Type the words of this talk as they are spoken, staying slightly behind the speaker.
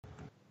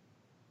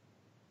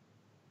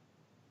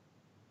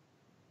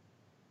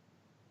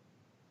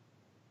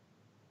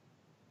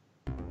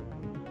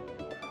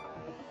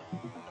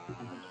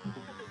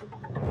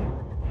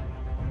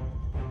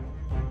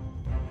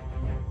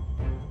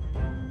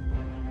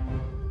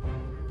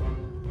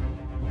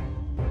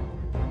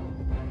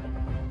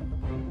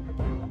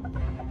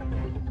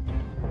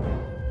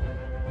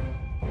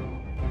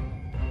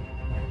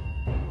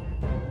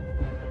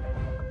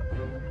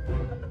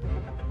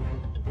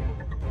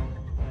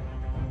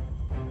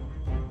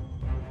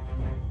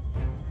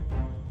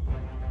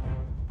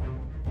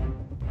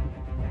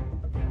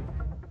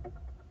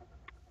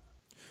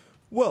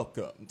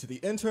Welcome to the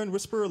Intern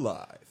Whisperer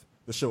Live,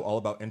 the show all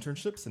about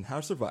internships and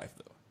how to survive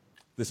them.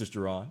 This is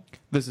Jerron.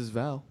 This is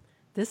Val.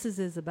 This is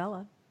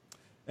Isabella.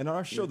 And on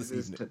our show this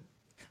evening...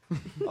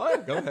 Oh, yeah,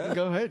 go ahead.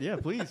 Go ahead. Yeah,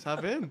 please.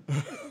 Hop in.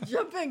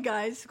 Jump in,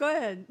 guys. Go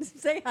ahead.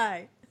 Say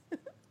hi.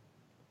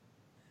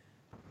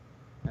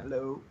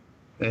 Hello.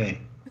 Hey.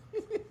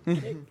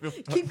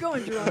 Keep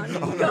going,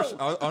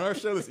 Jerron. On our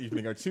show this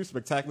evening are two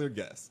spectacular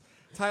guests.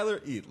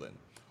 Tyler Edlen,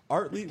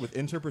 art lead with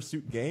Intern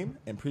Pursuit Game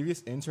and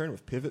previous intern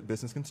with Pivot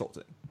Business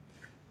Consulting.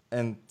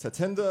 And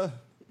Tatenda...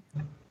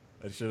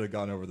 I should have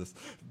gone over this.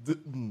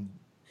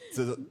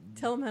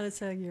 Tell them how to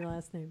say your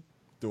last name.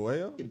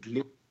 Dhliwayo?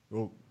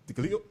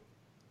 Dhliwayo?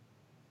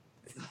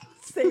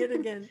 Say it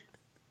again.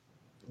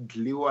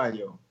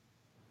 Dhliwayo.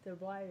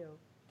 Dhliwayo.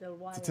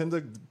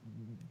 Tatenda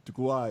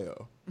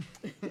Dhliwayo.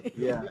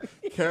 Yeah.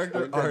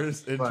 Character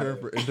artist intern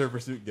for Intern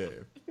Pursuit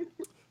Game.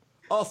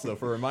 Also,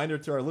 for a reminder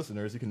to our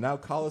listeners, you can now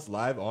call us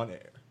live on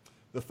air.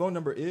 The phone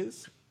number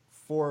is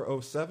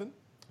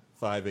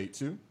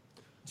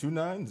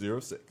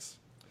 407-582-2906.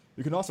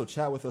 You can also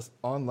chat with us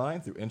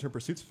online through Intern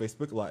Pursuit's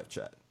Facebook live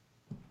chat.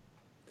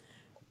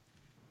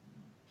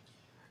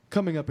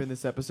 Coming up in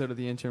this episode of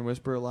the Intern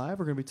Whisperer Live,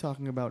 we're going to be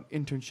talking about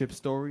internship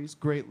stories,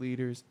 great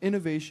leaders,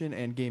 innovation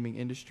and gaming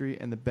industry,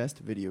 and the best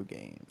video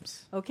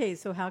games. Okay,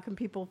 so how can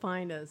people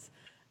find us?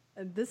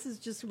 This is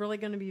just really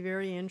going to be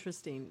very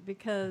interesting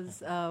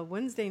because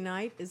Wednesday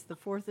night is the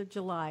 4th of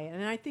July.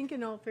 And I think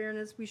in all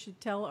fairness, we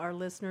should tell our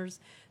listeners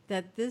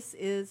that this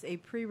is a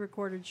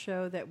pre-recorded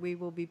show that we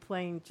will be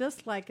playing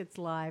just like it's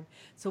live.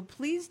 So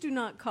please do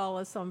not call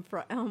us on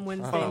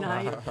Wednesday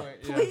night.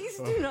 Please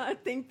do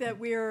not think that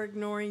we are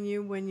ignoring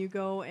you when you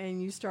go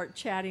and you start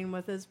chatting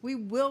with us. We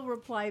will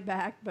reply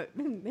back, but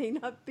it may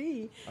not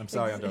be. I'm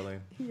sorry, Aunt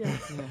Darlene.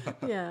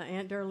 Yeah,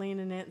 Aunt Darlene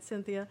and Aunt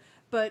Cynthia.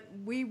 But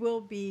we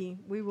will be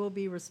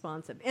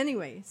responsive.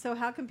 Anyway, so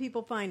how can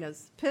people find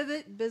us?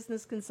 Pivot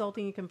Business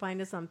Consulting. You can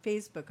find us on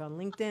Facebook, on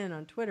LinkedIn,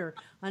 on Twitter,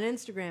 on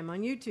Instagram,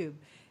 on YouTube.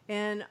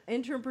 And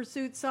Intern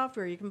Pursuit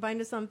Software. You can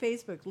find us on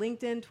Facebook,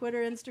 LinkedIn, Twitter,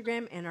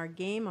 Instagram, and our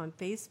game on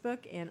Facebook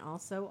and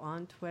also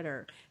on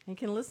Twitter. And you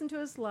can listen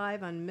to us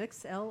live on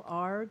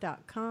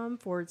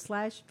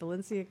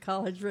mixlr.com/Valencia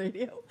College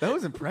Radio. That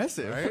was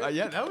impressive. Right?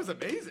 Yeah, that was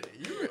amazing.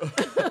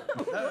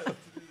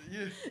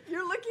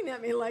 You're looking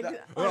at me like...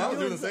 Well, I was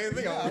doing the same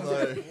thing. I was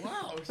like,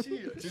 wow,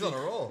 she's on a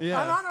roll.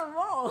 Yeah. I'm on a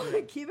roll.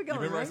 Keep it going,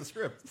 You memorize right? the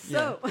script.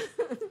 So...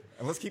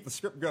 And let's keep the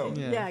script going.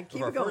 Yeah,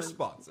 keep our it going. first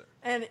sponsor.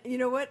 And you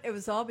know what? It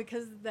was all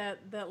because of that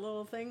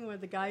little thing where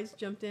the guys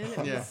jumped in. It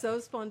was so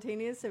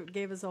spontaneous. It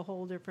gave us a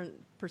whole different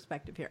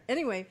perspective here.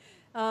 Anyway,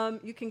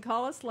 you can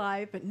call us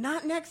live, but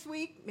not next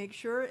week. Make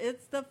sure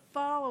it's the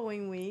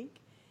following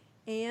week.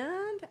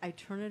 And I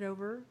turn it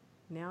over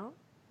now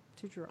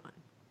to Jerron.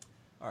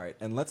 All right,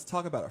 and let's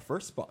talk about our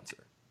first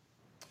sponsor,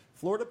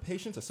 Florida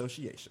Patient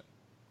Association.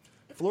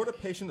 Florida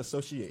Patient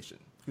Association,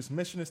 whose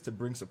mission is to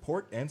bring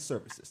support and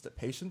services to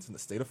patients in the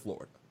state of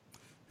Florida.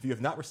 If you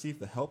have not received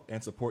the help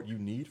and support you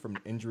need from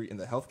an injury in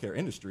the healthcare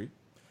industry,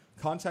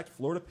 contact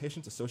Florida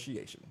Patient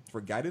Association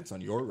for guidance on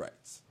your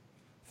rights.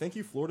 Thank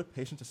you, Florida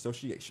Patient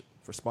Association,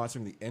 for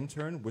sponsoring the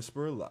Intern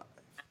Whisperer Live.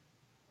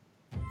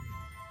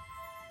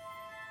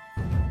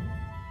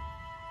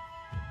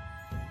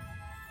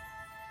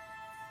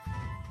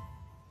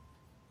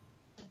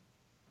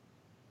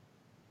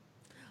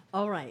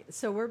 All right,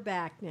 so we're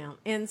back now.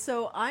 And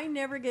so I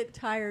never get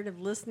tired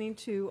of listening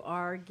to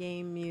our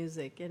game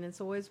music, and it's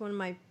always one of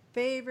my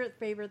favorite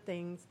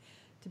things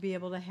to be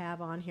able to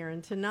have on here.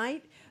 And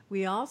tonight,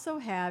 we also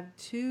have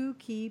two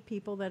key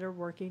people that are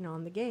working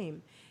on the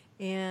game.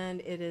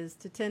 And it is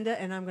Tatenda,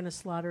 and I'm going to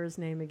slaughter his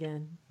name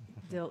again.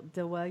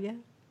 Dhliwayo?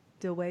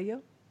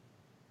 Yep.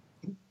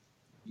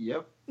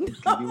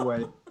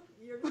 Dhliwayo.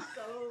 You're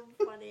so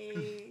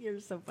funny. You're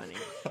so funny.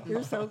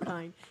 You're so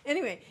kind.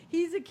 Anyway,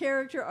 he's a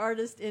character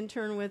artist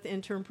intern with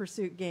Intern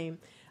Pursuit Game.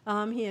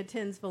 He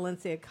attends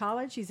Valencia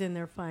College. He's in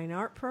their fine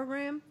art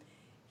program.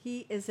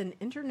 He is an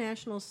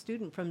international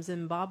student from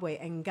Zimbabwe.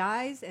 And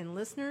guys and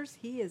listeners,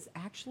 he is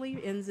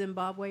actually in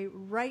Zimbabwe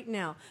right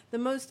now. The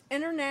most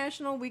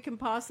international we can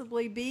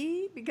possibly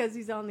be because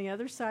he's on the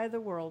other side of the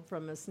world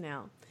from us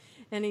now.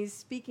 And he's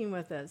speaking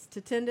with us.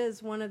 Tatenda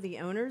is one of the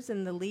owners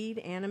and the lead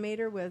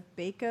animator with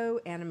Bako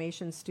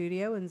Animation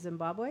Studio in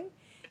Zimbabwe.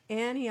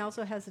 And he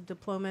also has a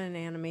diploma in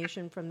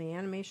animation from the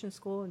Animation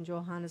School in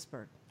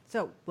Johannesburg.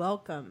 So,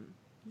 welcome.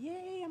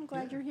 Yay, I'm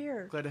glad you're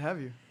here. Glad to have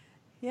you.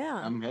 Yeah.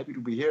 I'm happy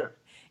to be here.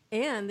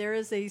 And there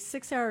is a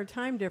 6-hour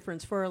time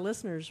difference for our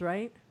listeners,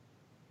 right?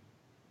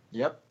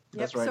 Yep,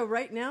 that's right. So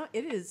right now,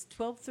 it is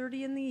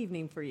 12:30 in the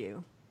evening for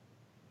you.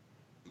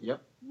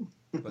 Yep.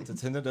 But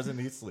Tatenda doesn't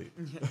need sleep.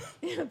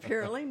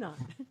 Apparently not.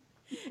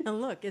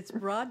 And look, it's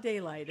broad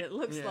daylight, it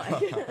looks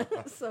like.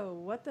 So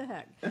what the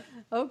heck?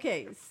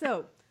 Okay,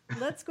 so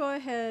let's go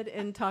ahead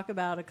and talk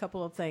about a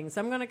couple of things.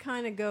 I'm going to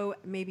kind of go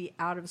maybe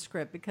out of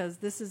script because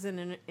this is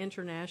an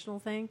international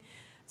thing.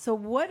 So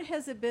what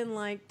has it been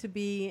like to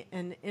be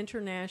an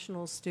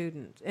international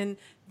student? And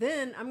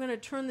then I'm going to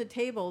turn the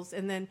tables,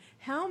 and then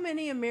how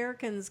many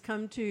Americans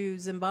come to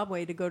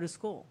Zimbabwe to go to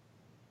school?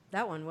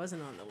 That one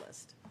wasn't on the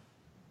list.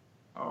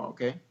 Oh,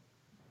 okay.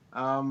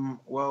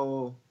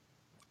 Well,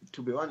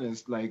 to be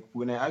honest, like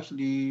when I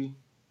actually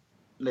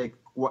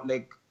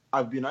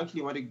I've been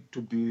actually wanting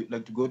to be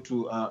like to go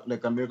to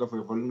like America for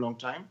a very long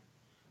time.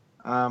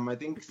 I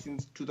think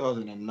since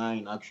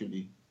 2009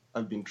 actually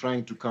I've been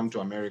trying to come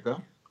to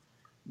America,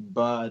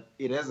 but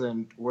it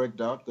hasn't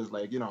worked out because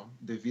like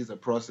the visa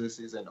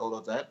processes and all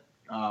of that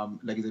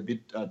like it's a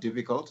bit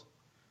difficult.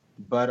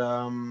 But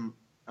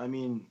I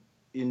mean,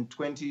 in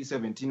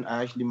 2017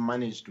 I actually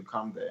managed to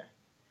come there.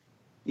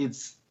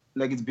 It's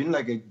been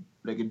like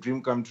a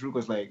dream come true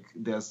because like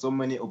there are so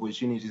many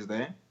opportunities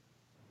there.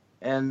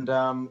 And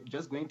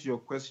just going to your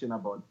question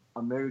about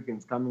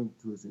Americans coming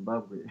to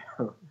Zimbabwe,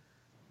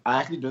 I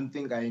actually don't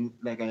think I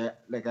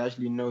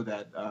actually know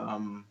that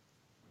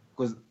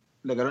because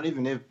like I don't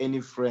even have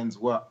any friends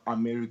who are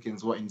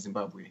Americans who are in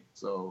Zimbabwe,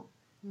 so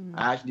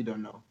I actually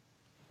don't know.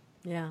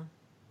 Yeah.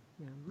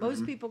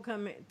 Most people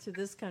come to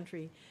this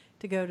country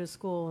to go to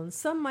school, and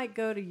some might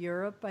go to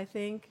Europe, I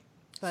think.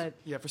 But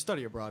Yeah, for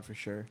study abroad for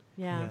sure.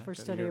 for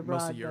study Europe,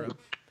 abroad. mostly Europe.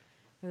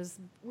 But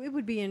it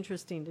would be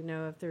interesting to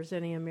know if there's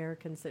any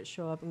Americans that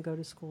show up and go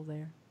to school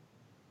there.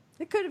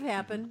 It could have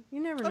happened.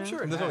 You never know. I'm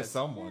sure it There's always has.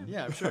 someone.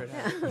 Yeah, I'm sure it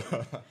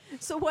has.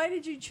 So why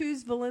did you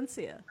choose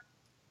Valencia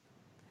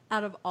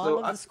out of all So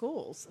of the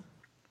schools?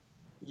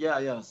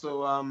 Yeah.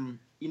 So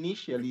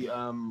initially,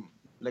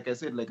 like I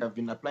said, like I've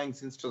been applying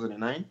since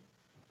 2009.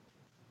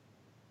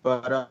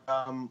 But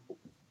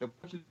the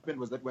question happened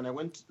was that when I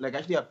went, like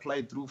actually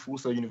applied through Full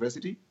Sail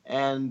University,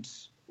 and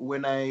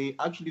when I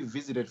actually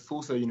visited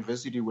Full Sail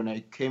University when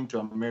I came to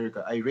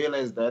America, I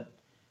realized that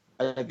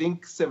I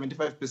think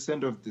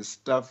 75% of the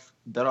stuff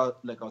that I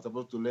was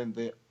supposed to learn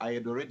there, I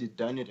had already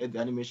done it at the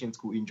animation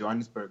school in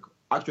Johannesburg.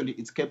 Actually,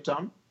 it's Cape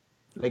Town.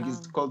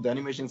 It's called the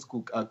Animation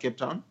School Cape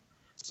Town.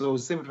 So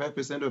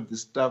 75% of the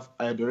stuff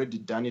I had already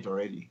done it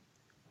already.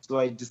 So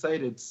I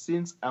decided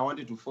since I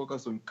wanted to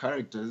focus on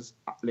characters,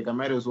 like I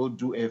might as well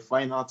do a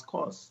fine arts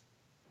course,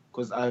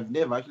 because I've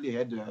never actually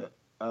had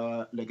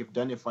I've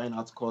done a fine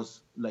arts course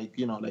like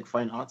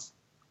fine arts.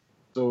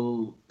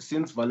 So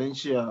since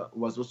Valencia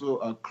was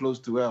also close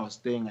to where I was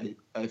staying,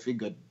 I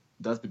figured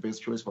that's the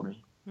best choice for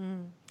me.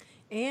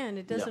 And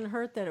it doesn't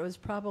hurt that it was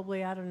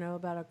probably, I don't know,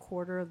 about a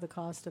quarter of the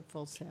cost of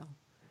Full Sail.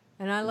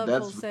 And I love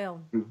Full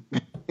Sail.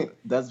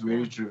 That's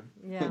very true.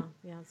 Yeah.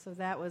 So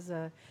that was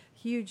a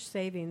huge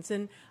savings.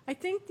 And I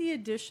think the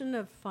addition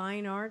of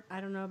fine art,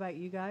 I don't know about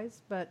you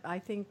guys, but I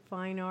think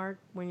fine art,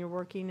 when you're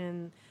working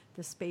in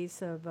the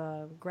space of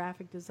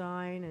graphic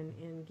design and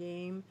in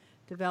game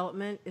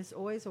development, is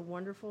always a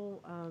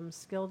wonderful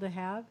skill to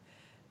have,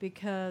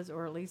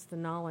 or at least the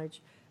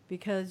knowledge,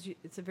 because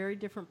it's a very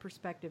different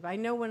perspective. I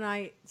know when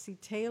I see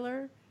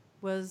Taylor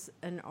was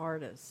an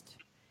artist.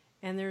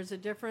 And there's a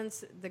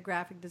difference, the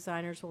graphic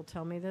designers will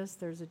tell me this,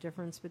 there's a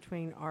difference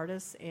between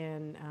artists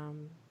and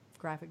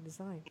graphic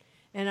design.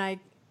 And I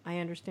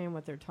understand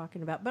what they're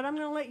talking about. But I'm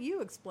going to let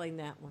you explain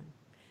that one,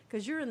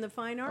 because you're in the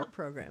fine art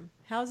program.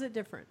 How's it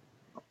different?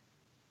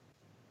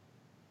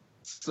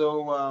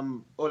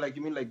 So,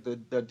 you mean like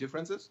the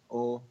differences?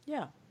 Or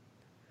Yeah.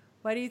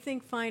 Why do you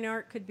think fine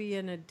art could be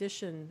an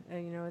addition?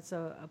 It's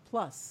a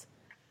plus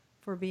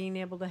for being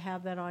able to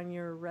have that on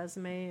your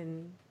resume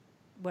and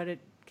what it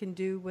can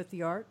do with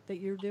the art that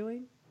you're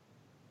doing?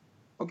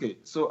 Okay,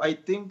 so I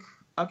think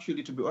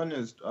actually, to be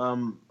honest,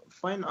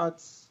 fine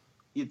arts,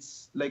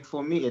 it's like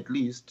for me at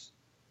least,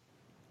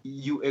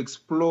 you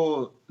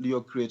explore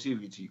your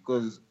creativity,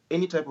 because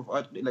any type of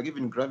art, like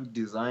even graphic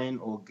design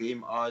or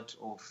game art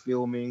or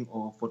filming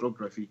or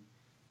photography,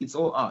 it's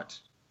all art.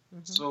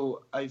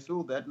 So I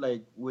feel that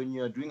like when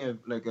you're doing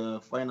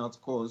a fine arts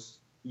course,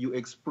 you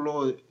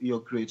explore your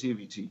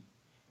creativity.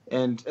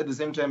 And at the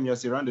same time, you're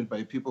surrounded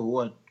by people who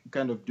are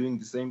kind of doing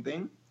the same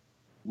thing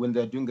when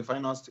they're doing the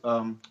fine arts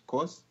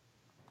course.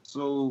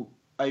 So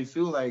I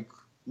feel like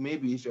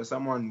maybe if you're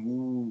someone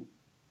who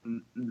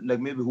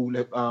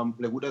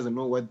who doesn't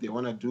know what they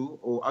want to do,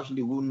 or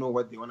actually who know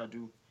what they want to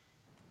do,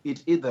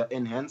 it either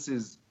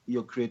enhances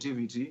your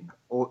creativity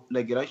or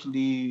like it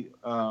actually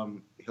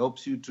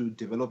helps you to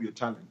develop your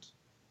talent.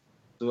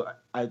 So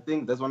I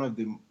think that's one of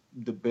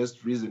the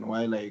best reason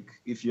why, like,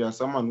 if you are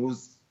someone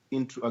who's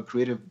into a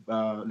creative,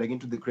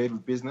 into the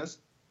creative business,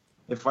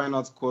 a fine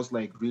arts course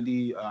like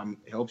really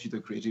helps you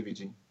with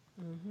creativity.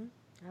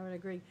 I would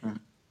agree.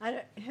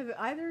 Have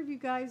either of you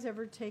guys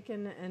ever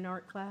taken an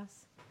art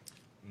class?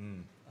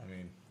 I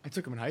mean, I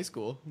took them in high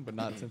school, but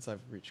not since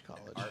I've reached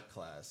college. art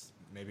class,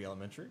 maybe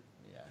elementary.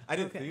 Yeah. I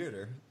did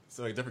theater,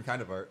 so a different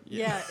kind of art.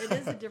 Yeah, it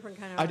is a different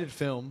kind of art. I did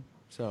film,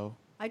 so.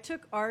 I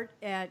took art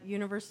at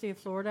University of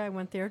Florida. I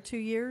went there 2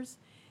 years.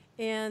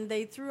 And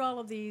they threw all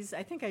of these,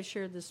 I think I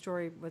shared this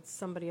story with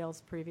somebody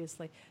else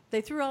previously. They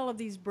threw all of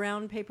these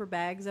brown paper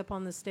bags up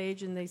on the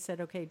stage, and they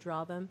said, okay,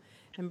 draw them.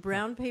 And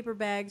brown paper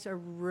bags are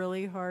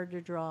really hard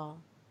to draw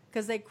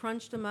because they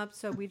crunched them up,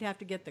 so we'd have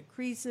to get the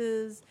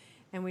creases,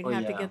 and we'd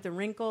have to get the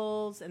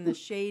wrinkles and the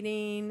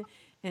shading.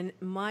 And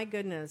my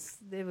goodness,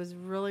 it was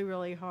really,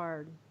 really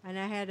hard. And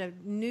I had a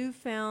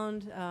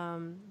newfound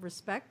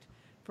respect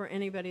for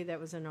anybody that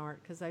was in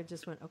art because I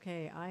just went,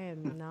 okay, I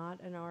am not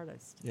an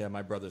artist. Yeah,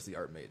 my brother's the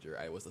art major.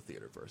 I was the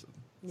theater person.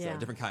 Yeah. So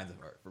different kinds of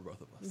art for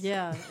both of us.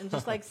 Yeah, and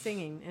just like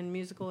singing and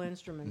musical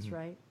instruments,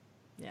 right?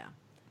 Yeah,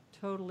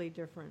 totally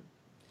different.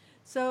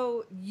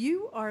 So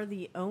you are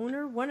the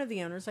owner, one of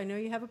the owners. I know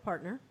you have a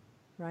partner,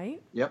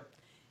 right? Yep.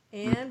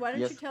 And why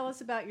don't Yes. you tell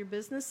us about your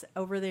business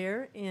over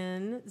there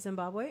in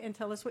Zimbabwe and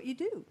tell us what you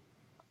do?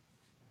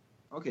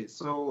 Okay,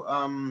 so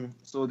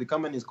the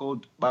company is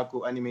called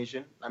Bako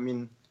Animation. I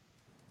mean,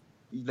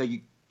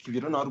 like if you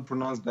don't know how to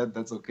pronounce that,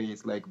 that's okay.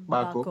 It's like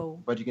Bako, Bako.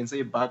 but you can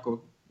say Bako,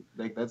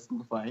 like that's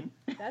still fine.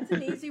 That's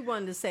an easy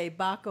one to say,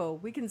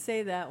 Bako. We can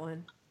say that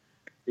one.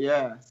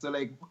 Yeah, so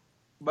like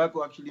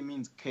Bako actually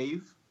means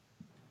cave.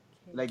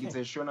 Okay. Like it's a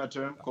Shona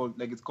term called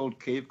like it's called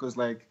cave because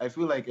like I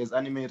feel like as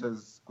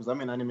animators, because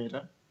I'm an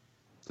animator,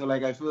 so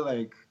like I feel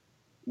like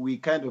we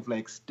kind of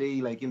like stay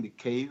like in the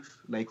cave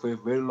like for a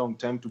very long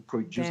time to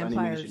produce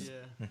Vampires. animation.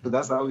 So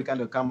that's how we kind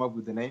of come up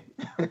with the name.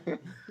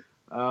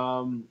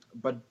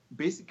 But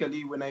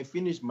basically, when I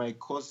finished my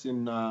course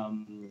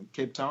in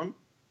Cape Town,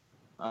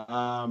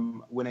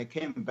 when I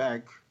came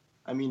back,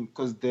 I mean,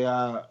 because there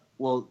are,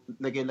 well,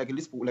 like at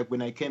least like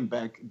when I came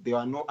back, there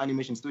are no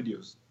animation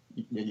studios,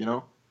 you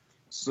know?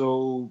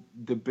 So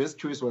the best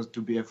choice was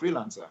to be a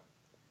freelancer.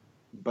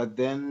 But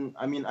then,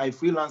 I mean, I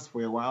freelanced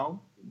for a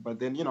while, but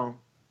then, you know,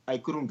 I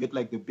couldn't get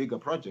like the bigger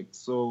project.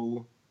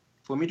 So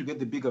for me to get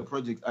the bigger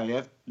project, I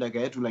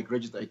had to like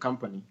register a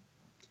company.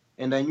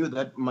 And I knew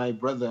that my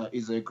brother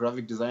is a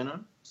graphic designer.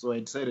 So I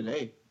decided,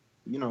 hey,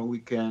 you know, we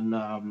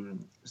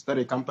can start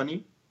a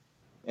company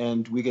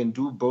and we can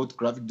do both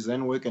graphic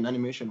design work and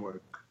animation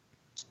work.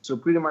 So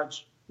pretty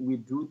much we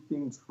do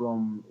things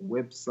from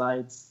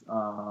websites,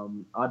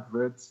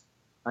 adverts,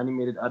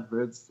 animated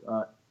adverts,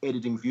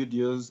 editing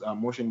videos,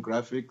 motion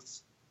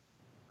graphics,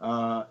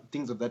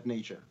 things of that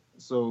nature.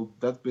 So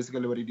that's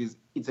basically what it is.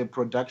 It's a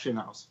production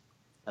house.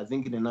 I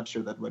think in a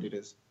nutshell, that's what it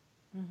is.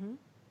 Mm-hmm.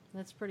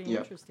 That's pretty Yeah.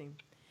 interesting.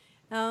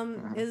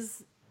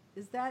 Is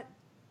that,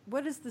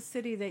 what is the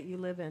city that you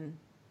live in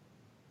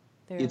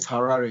there? It's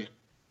Harare.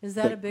 Is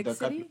that a big the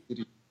city? capital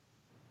city.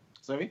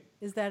 Sorry?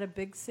 Is that a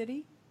big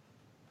city?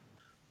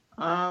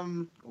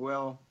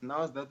 Well,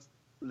 now that's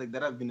like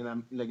that I've been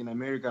in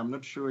America, I'm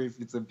not sure if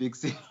it's a big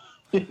city.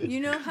 You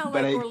know how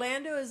But like I-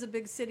 Orlando is a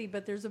big city,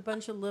 but there's a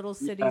bunch of little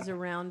cities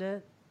around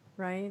it,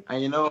 right?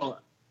 And you know,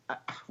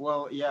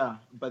 well, yeah,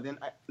 but then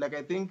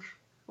I think,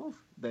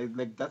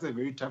 that's a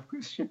very tough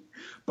question.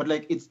 But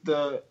like it's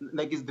the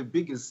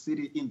biggest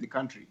city in the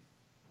country.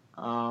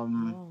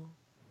 Oh.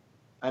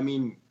 I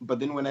mean, but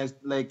then when I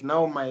like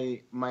now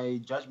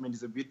my judgment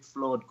is a bit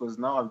flawed because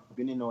now I've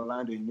been in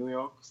Orlando in New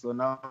York, so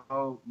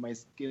now my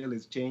scale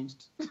has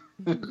changed.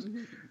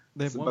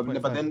 They have So,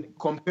 1.5. but then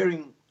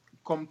comparing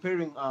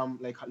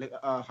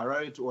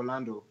Harare to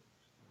Orlando,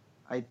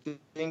 I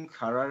think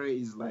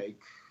Harare is like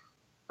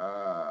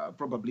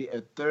probably a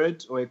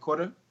third or a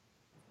quarter.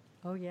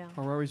 Oh, yeah.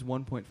 Harare's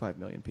 1.5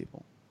 million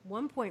people.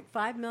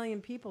 1.5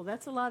 million people.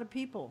 That's a lot of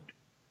people.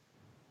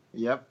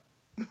 Yep.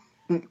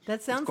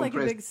 That sounds like a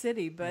compressed. big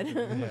city, but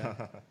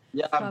Yeah,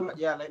 but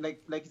yeah,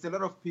 like it's a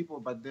lot of people,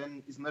 but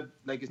then it's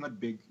not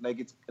big. Like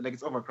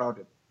it's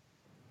overcrowded.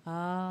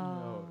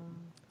 oh,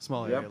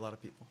 Small Yep. area, a lot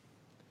of people.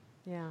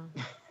 yeah,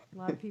 a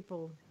lot of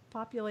people,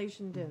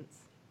 population dense.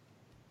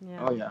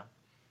 Yeah. Oh yeah.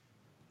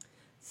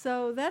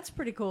 So that's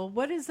pretty cool.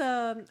 What is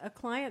a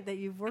client that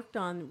you've worked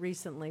on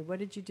recently? What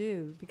did you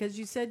do? Because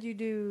you said you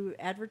do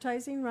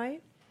advertising,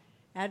 right?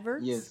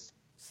 Adverts. Yes.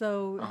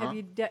 So Uh-huh. have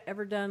you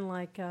ever done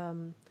like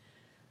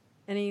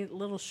any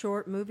little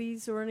short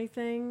movies or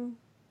anything?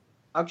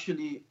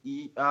 Actually,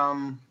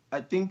 I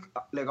think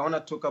like I want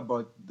to talk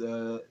about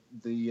the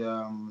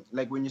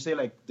like when you say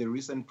like the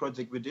recent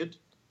project we did.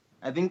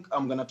 I think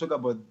I'm gonna talk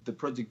about the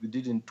project we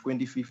did in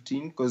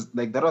 2015 because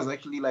like that was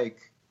actually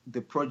like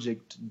the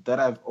project that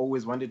I've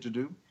always wanted to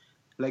do.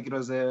 Like it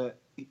was an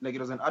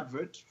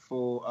advert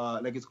for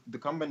the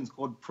company is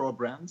called Pro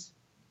Brands.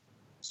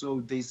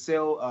 So they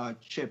sell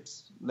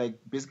chips, like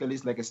basically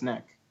it's like a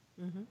snack,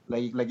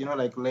 like you know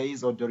like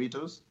Lay's or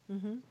Doritos.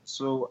 Mm-hmm.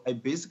 So I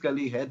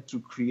basically had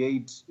to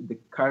create the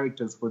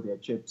characters for their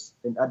chips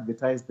and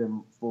advertise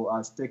them for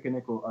our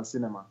technical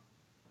cinema.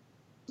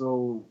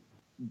 So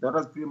that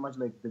was pretty much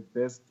like the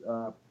best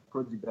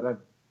project that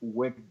I've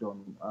worked on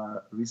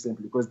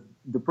recently because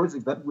the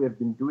projects that we have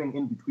been doing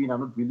in between are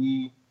not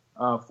really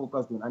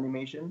focused on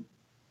animation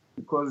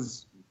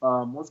because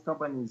most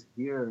companies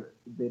here,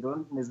 they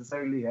don't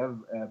necessarily have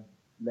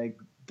like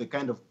the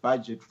kind of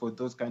budget for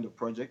those kind of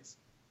projects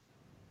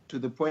to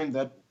the point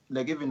that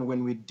like even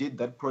when we did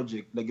that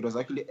project, like it was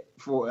actually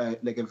for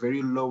like a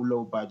very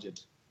low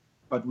budget,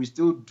 but we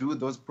still do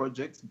those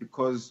projects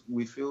because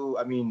we feel,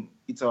 I mean,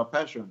 it's our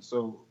passion.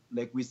 So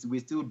like we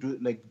still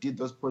did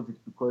those projects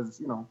because,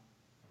 you know,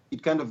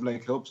 it kind of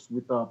like helps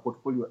with our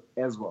portfolio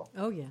as well.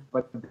 Oh yeah.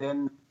 But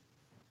then,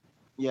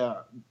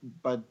 yeah,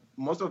 but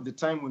most of the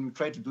time when we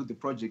try to do the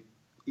project,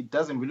 it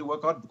doesn't really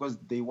work out because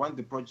they want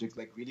the project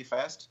like really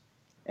fast.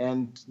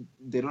 and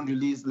they don't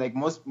really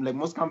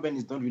most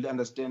companies don't really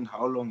understand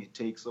how long it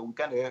takes. So we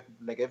kind of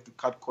have to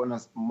cut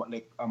corners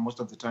most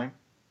of the time.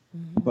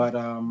 Mm-hmm. But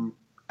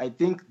I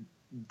think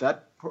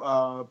that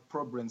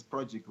Probrands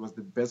project was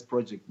the best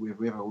project we've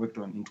ever worked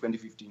on in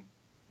 2015.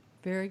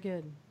 Very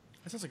good.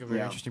 That sounds like a very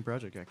interesting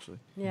project, actually.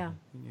 Yeah,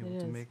 Being able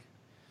to make,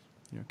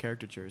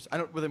 caricatures.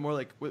 Were they more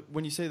like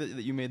when you say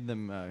that you made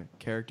them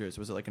characters?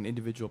 Was it like an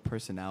individual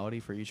personality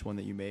for each one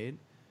that you made,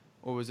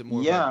 or was it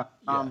more? So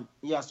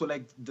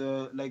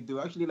there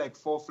were actually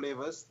 4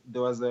 flavors.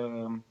 There was I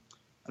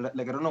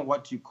don't know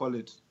what you call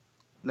it,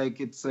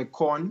 it's a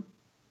corn.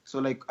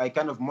 So I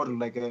kind of modeled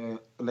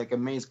like a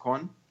maize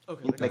corn.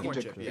 Okay, like a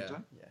corn chip.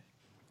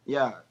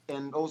 Yeah,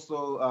 and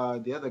also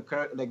the other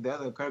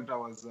character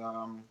was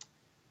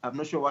I'm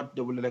not sure what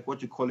they will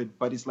what you call it,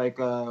 but it's like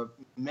a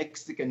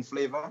Mexican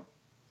flavor.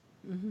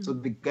 Mm-hmm. So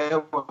the guy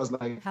was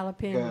like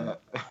jalapeno,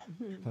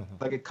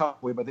 like a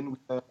cowboy, but then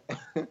with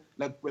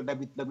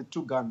with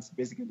 2 guns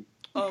basically.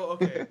 Oh,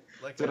 okay.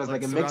 So it was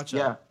like a mix,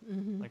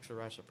 Mm-hmm. like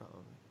sriracha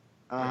probably.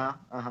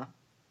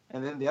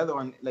 And then the other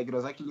one, it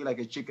was actually like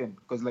a chicken,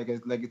 because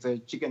it's a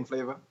chicken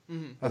flavor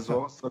as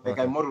well. So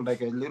I modeled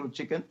like a little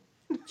chicken.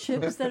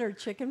 Chips that are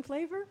chicken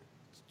flavor?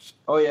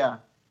 Oh yeah.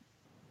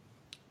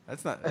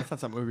 That's not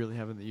something we really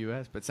have in the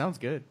U.S., but sounds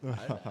good.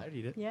 I'd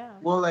eat it. Yeah.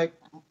 Well,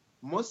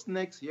 most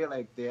snacks here,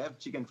 they have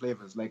chicken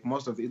flavors.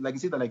 Most of it,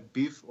 it's either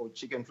beef or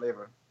chicken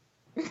flavor.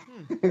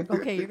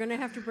 Okay, you're going to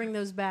have to bring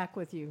those back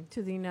with you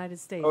to the United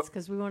States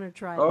because we want to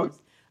try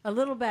those. A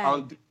little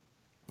bag.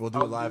 We'll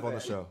do it live on the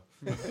show.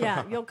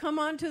 Yeah, you'll come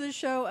on to the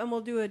show and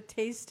we'll do a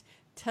taste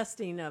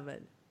testing of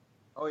it.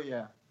 Oh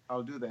yeah,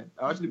 I'll do that.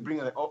 I'll actually bring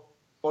all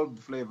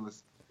the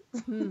flavors.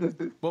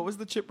 What was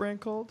the chip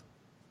brand called?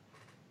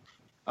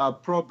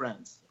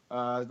 Probrands.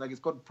 It's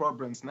called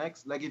Probrands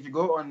Snacks. If you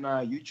go on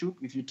YouTube,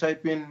 if you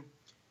type in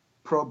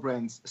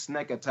Probrands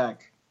Snack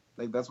Attack,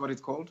 that's what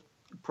it's called.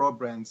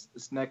 Probrands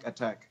Snack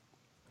Attack.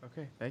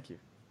 Okay, thank you.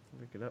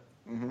 Look it up.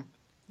 Mm-hmm.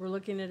 We're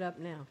looking it up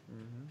now.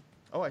 Mm-hmm.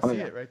 Oh, I see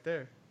it right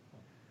there.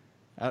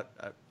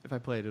 If I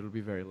play it, it'll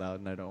be very loud,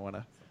 and I don't want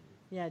to.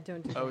 Yeah,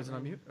 don't do that. Oh, is it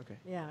on mute? Okay.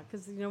 Yeah,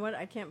 because you know what?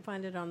 I can't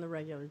find it on the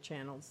regular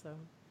channel, so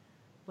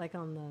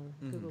on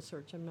the Google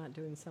search, I'm not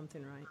doing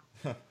something right.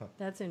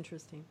 That's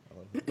interesting.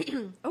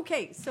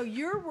 Okay, so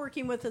you're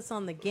working with us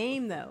on the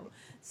game, though.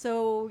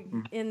 So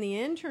in the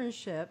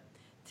internship,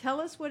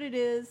 tell us what it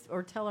is,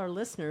 or tell our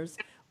listeners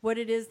what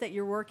it is that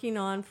you're working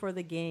on for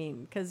the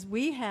game. Because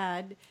we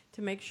had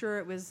to make sure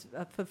it was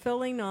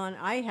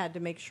I had to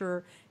make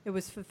sure it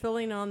was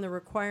fulfilling on the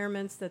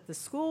requirements that the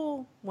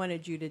school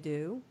wanted you to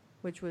do,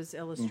 which was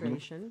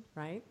illustration,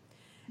 right?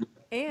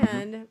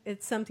 And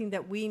it's something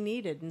that we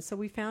needed. And so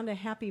we found a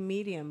happy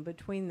medium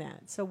between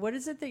that. So what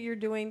is it that you're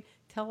doing?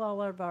 Tell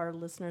all of our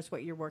listeners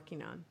what you're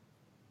working on.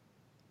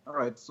 All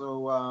right.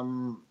 So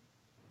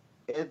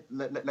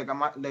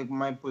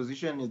my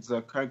position is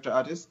a character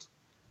artist.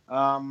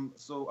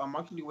 So I'm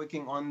actually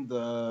working on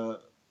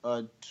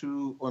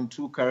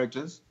two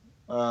characters,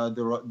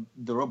 the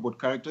robot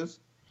characters.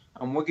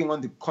 I'm working on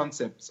the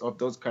concepts of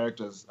those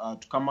characters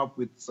to come up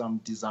with some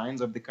designs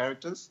of the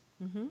characters.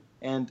 Mm-hmm.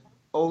 And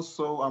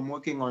also I'm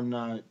working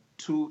on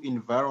 2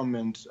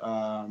 environment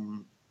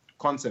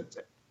concepts,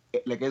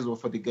 as well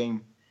for the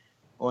game,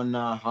 on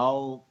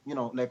how,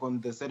 on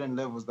the certain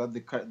levels that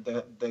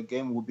the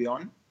game will be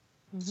on.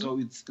 Mm-hmm. So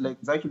it's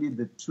actually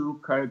the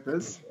 2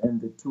 characters and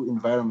the 2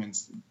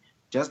 environments,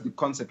 just the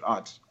concept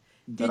art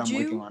that I'm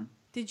working on.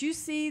 Did you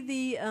see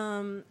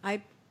the,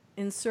 I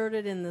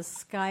inserted in the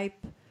Skype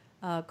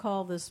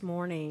call this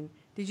morning,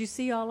 did you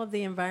see all of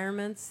the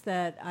environments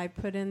that I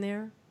put in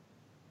there?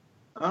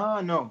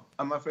 No,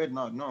 I'm afraid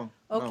not. No.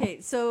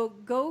 Okay, so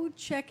go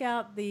check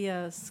out the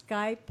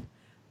Skype,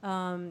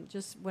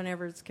 just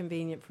whenever it's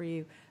convenient for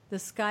you, the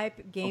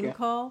Skype game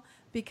call,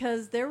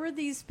 because there were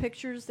these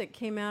pictures that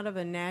came out of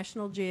a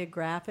National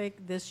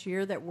Geographic this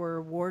year that were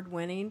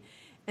award-winning,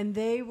 and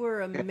they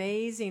were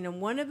amazing.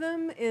 And one of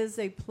them is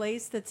a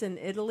place that's in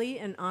Italy,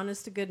 and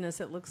honest to goodness,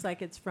 it looks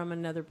like it's from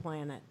another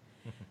planet.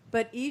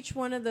 But each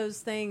one of those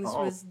things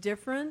was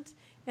different,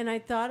 and I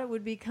thought it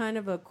would be kind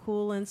of a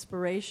cool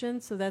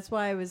inspiration. So that's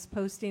why I was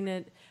posting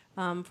it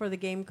for the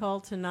game call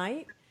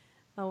tonight,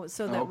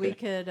 so that we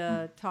could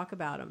talk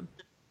about them.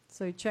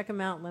 So check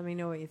them out and let me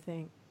know what you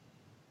think.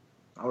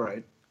 All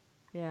right.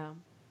 Yeah.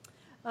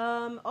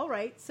 All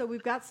right. So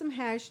we've got some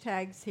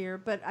hashtags here,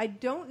 but I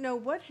don't know,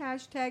 what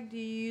hashtag do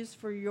you use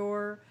for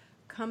your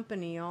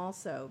company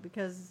also?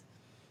 Because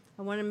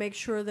I want to make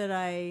sure that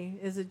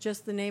is it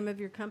just the name of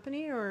your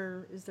company,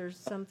 or is there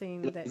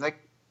something that...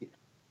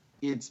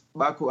 It's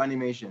Baku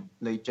Animation,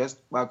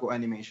 just Baku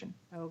Animation.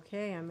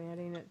 Okay, I'm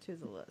adding it to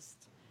the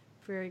list.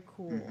 Very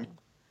cool. Mm-hmm.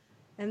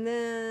 And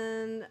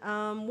then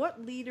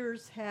what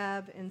leaders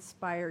have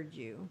inspired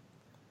you?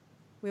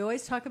 We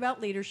always talk about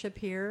leadership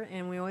here,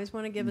 and we always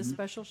want to give a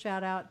special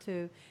shout out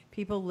to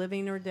people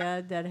living or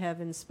dead that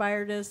have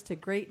inspired us to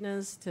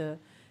greatness, to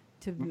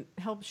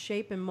help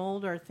shape and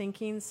mold our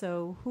thinking.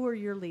 So who are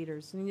your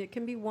leaders? And it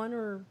can be 1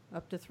 or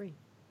up to 3.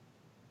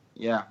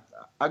 Yeah,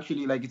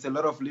 actually, like, it's a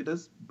lot of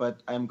leaders,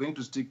 but I'm going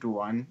to stick to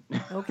one.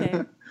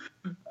 Okay.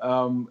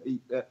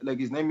 Like,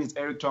 his name is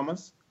Eric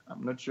Thomas.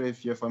 I'm not sure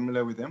if you're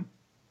familiar with him.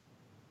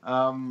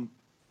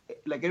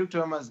 Like, Eric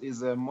Thomas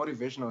is a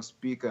motivational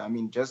speaker. I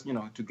mean, just,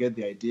 to get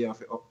the idea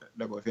of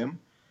him.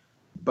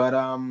 But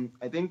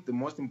I think the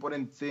most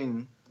important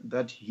thing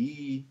that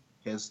he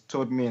has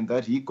taught me and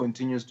that he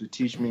continues to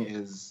teach me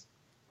is,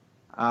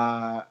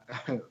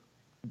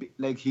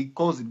 like, he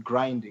calls it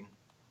grinding.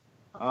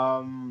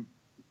 When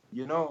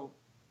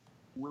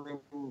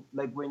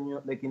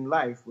you're like in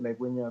life, like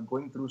when you're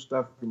going through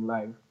stuff in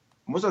life,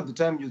 most of the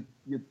time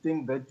you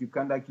think that you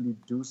can't actually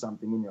do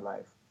something in your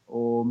life,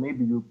 or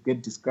maybe you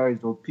get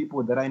discouraged, or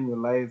people that are in your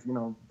life,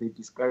 they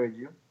discourage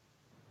you.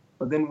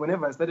 But then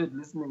whenever I started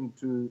listening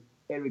to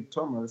Eric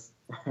Thomas,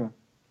 I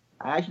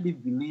actually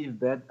believe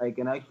that I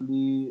can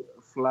actually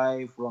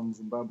fly from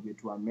Zimbabwe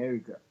to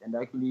America. And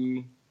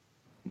actually,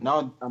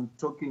 now I'm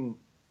talking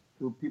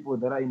to people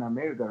that are in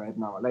America right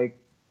now. Like,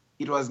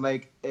 it was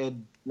like a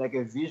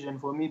vision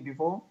for me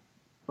before,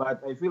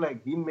 but I feel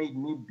like he made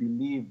me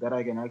believe that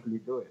I can actually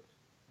do it,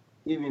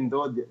 even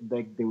though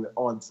there were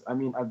odds. I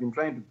mean, I've been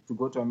trying to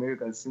go to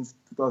America since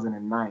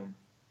 2009,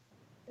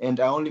 and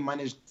I only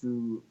managed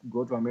to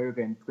go to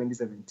America in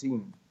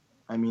 2017.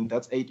 I mean,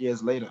 that's 8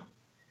 years later.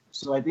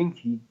 So I think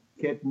he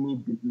kept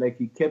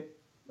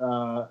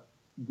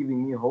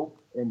giving me hope,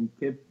 and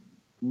he kept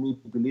me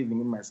believing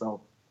in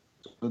myself.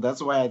 So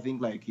that's why I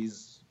think like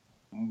he's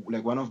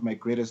like one of my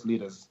greatest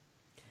leaders.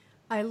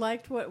 I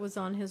liked what was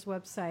on his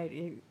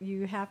website.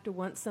 You have to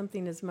want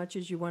something as much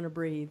as you want to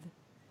breathe.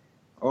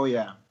 Oh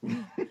yeah.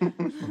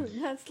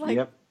 That's like,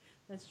 yep.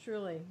 That's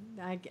truly,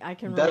 I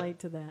can relate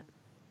to that.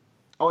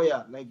 Oh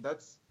yeah, like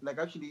that's like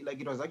actually like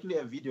it was actually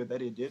a video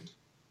that he did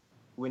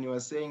when he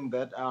was saying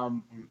that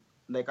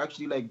like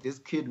actually like this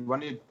kid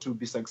wanted to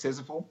be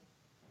successful,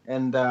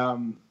 and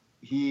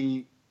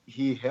he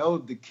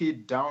held the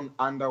kid down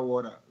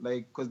underwater,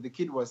 like because the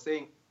kid was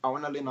saying, I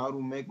want to learn how to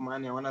make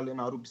money, I want to learn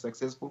how to be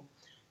successful.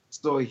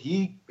 So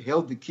he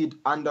held the kid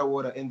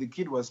underwater, and the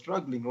kid was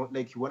struggling,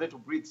 like he wanted to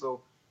breathe.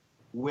 So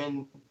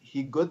when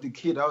he got the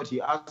kid out,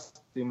 he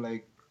asked him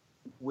like,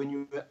 when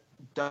you were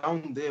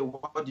down there,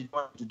 what did you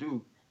want to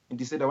do? And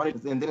he said, I wanted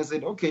to, and then I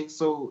said, okay,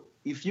 so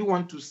if you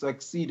want to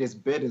succeed as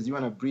bad as you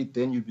want to breathe,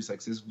 then you'll be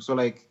successful. So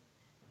like,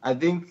 I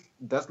think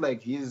that's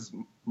like his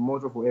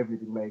motto for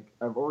everything. Like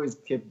I've always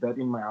kept that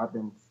in my heart,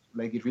 and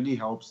like it really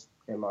helps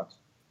a lot.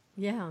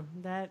 Yeah,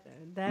 that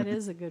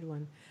is a good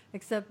one.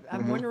 Except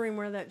I'm wondering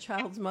where that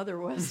child's mother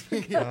was,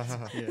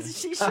 because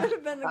she should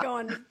have been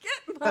going,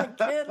 get my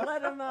kid,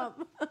 let him up.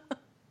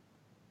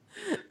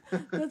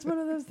 That's one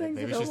of those things.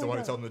 Maybe she's the one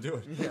who told him to do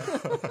it. Yeah.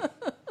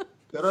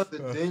 That was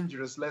a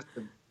dangerous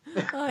lesson.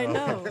 I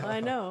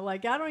know.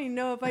 Like, I don't even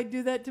know if I'd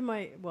do that to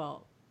my,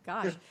 well,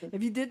 gosh,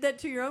 if you did that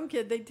to your own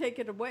kid, they'd take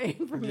it away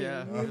from you.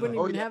 You wouldn't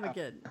even have a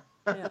kid.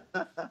 Yeah.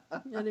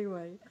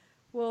 Anyway.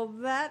 Well,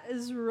 that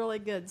is really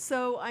good.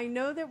 So I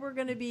know that we're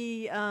going to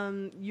be,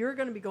 you're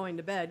going to be going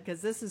to bed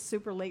because this is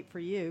super late for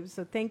you.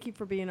 So thank you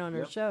for being on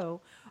our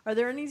show. Are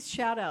there any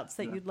shout outs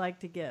that you'd like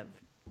to give?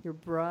 Your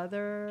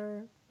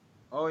brother?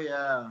 Oh,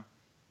 yeah.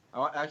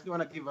 I actually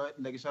want to give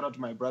a shout out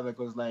to my brother,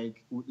 because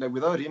like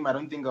without him, I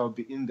don't think I would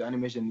be in the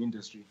animation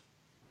industry.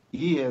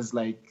 He has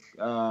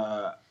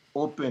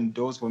opened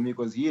doors for me,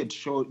 because he has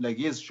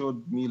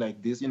showed me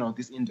like this,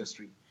 this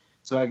industry.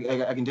 So I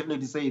can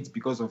definitely say it's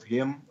because of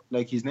him.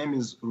 Like his name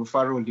is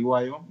Rufaro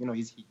Dhliwayo.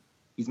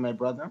 He's my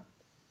brother.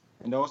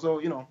 And also,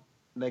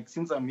 like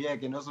since I'm here, I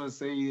can also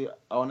say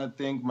I want to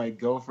thank my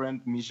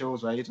girlfriend, Michelle,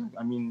 right?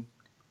 I mean,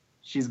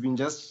 she's been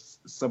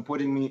just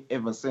supporting me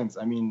ever since.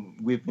 I mean,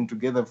 we've been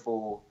together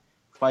for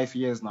 5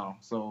 years now.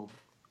 So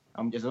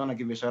I just want to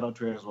give a shout out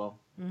to her as well.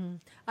 Mm-hmm.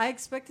 I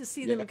expect to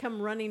see them come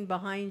running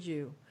behind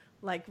you.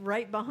 Like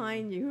right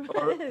behind you.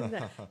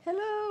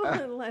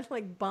 Hello.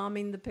 Like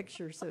bombing the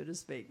picture, so to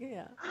speak.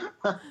 Yeah.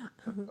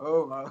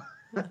 Oh, wow.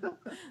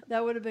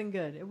 That would have been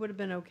good. It would have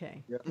been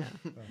okay. Yep.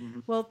 Yeah.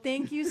 Well,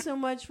 thank you so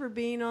much for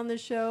being on the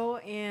show,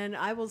 and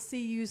I will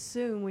see you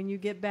soon when you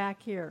get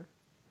back here.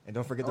 And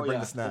don't forget to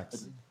bring the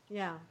snacks.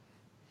 Yeah.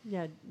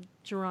 Yeah,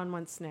 Jerron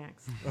wants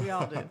snacks. We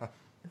all do.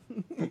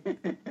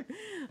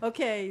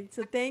 Okay,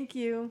 so thank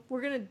you.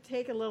 We're going to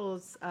take a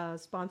little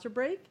sponsor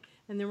break,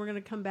 and then we're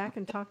going to come back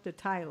and talk to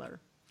Tyler.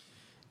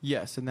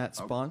 Yes, and that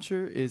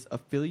sponsor is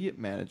Affiliate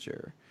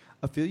Manager.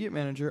 Affiliate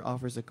Manager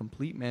offers a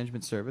complete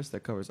management service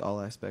that covers all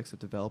aspects of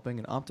developing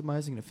and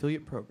optimizing an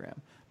affiliate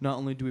program. Not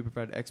only do we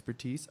provide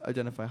expertise,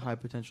 identify high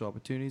potential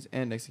opportunities,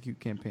 and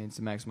execute campaigns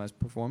to maximize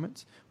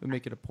performance, we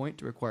make it a point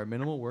to require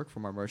minimal work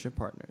from our merchant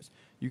partners.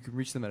 You can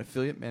reach them at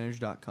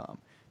affiliatemanager.com.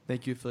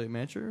 Thank you, Affiliate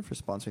Manager, for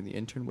sponsoring the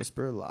Intern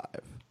Whisperer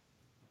Live.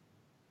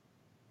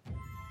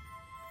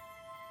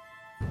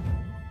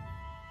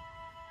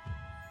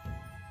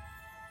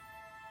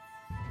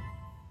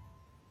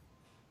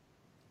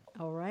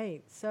 All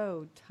right,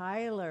 so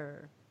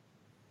Tyler,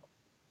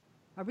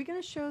 are we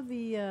going to show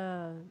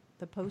the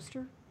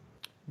poster?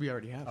 We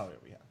already have. Oh, yeah,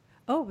 we have.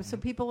 Oh, so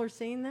people are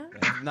seeing that?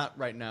 Yeah. Not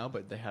right now,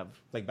 but they have.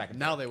 Like back and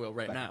now forth. they will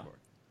right Back now.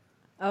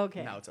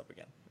 Okay. Now it's up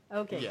again.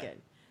 Okay, Yeah.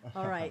 good.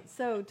 All right.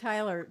 So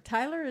Tyler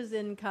is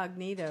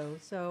incognito,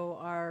 so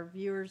our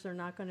viewers are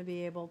not going to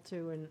be able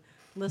to, and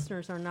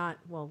listeners are not,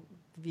 well,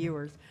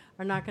 viewers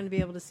are not going to be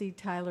able to see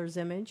Tyler's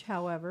image.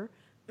 However,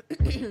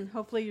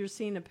 hopefully you're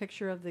seeing a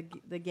picture of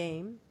the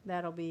game.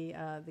 That'll be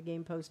the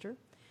game poster.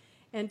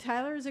 And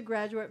Tyler is a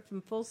graduate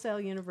from Full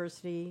Sail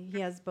University. He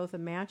has both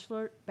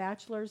a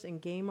bachelor's in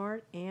game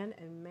art and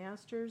a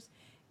master's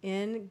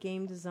in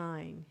game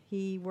design.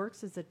 He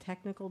works as a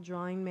technical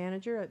drawing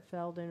manager at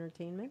Feld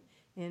Entertainment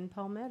in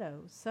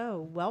Palmetto.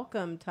 So,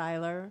 welcome,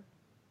 Tyler.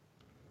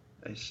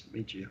 Nice to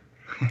meet you.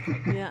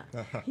 Yeah,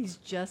 he's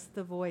just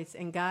the voice.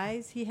 And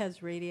guys, he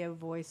has radio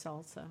voice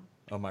also.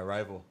 Oh, my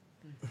rival.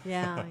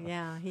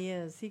 Yeah, he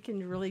is. He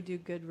can really do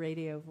good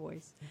radio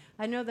voice.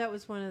 I know that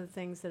was one of the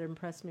things that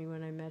impressed me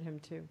when I met him,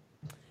 too.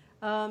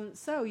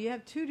 So, you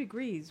have 2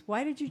 degrees.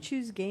 Why did you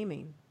choose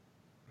gaming?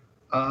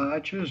 I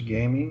chose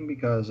gaming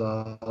because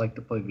I like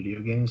to play video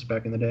games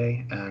back in the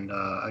day, and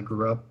I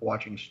grew up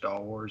watching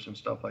Star Wars and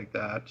stuff like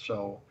that.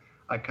 So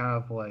I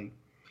kind of like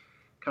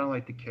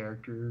the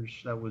characters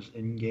that was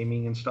in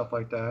gaming and stuff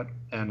like that,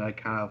 and I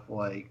kind of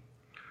like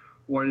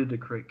wanted to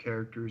create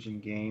characters in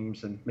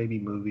games and maybe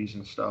movies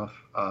and stuff.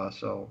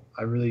 So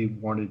I really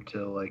wanted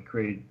to like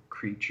create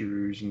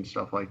creatures and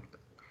stuff like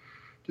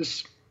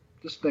just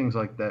things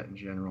like that in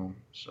general.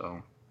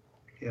 So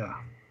yeah.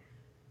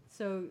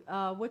 So,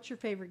 what's your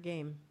favorite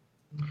game?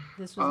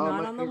 This was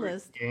not on the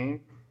list. Game,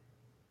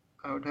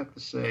 I would have to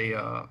say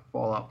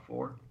Fallout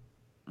 4.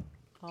 It's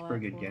a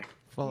pretty good game.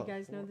 You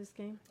guys know this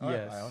game?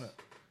 Yes. I own it.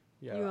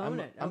 Yeah, You own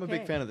it. I'm a Okay.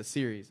 big fan of the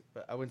series,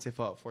 but I wouldn't say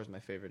Fallout 4 is my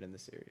favorite in the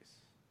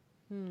series.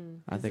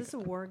 I Is think this a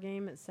war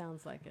game? It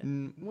sounds like it.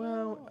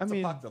 well, I It's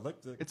mean,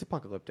 apocalyptic. it's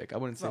apocalyptic. I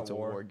wouldn't say not it's a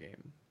war. war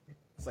game.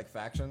 It's like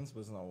factions,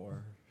 but it's not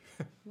war.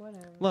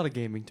 Whatever. A lot of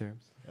gaming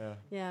terms. Yeah.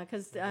 Yeah,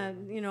 because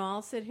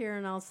I'll sit here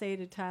and I'll say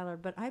to Tyler,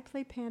 but I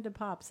play Panda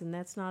Pops, and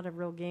that's not a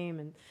real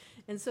game.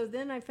 And so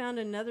then I found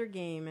another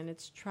game, and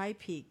it's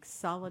Tri-Peak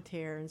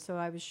Solitaire, and so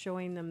I was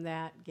showing them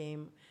that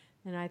game,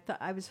 and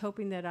I was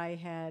hoping that I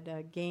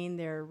had gained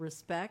their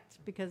respect,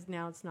 because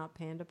now it's not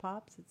Panda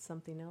Pops, it's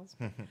something else.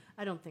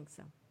 I don't think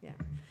so. Yeah.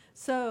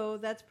 So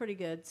that's pretty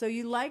good. So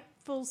you like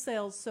Full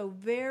Sail so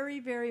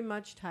very, very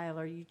much,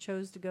 Tyler. You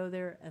chose to go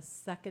there a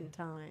second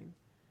time.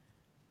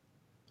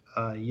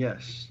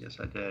 Yes,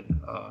 I did.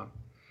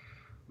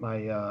 My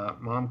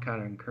mom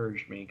kind of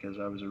encouraged me because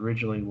I was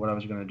originally what I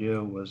was going to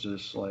do was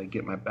just like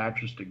get my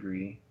bachelor's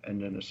degree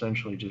and then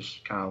essentially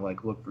just kind of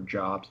like look for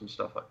jobs and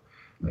stuff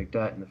like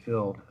that in the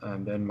field.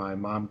 And then my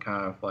mom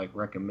kind of like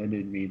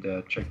recommended me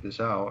to check this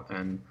out,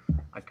 and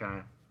I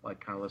kind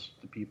of listened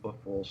to people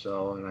at Full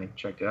Sail and I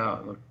checked it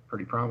out. It looked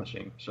pretty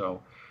promising,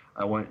 so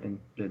I went and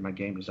did my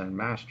game design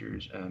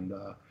master's, and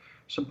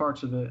some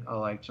parts of it I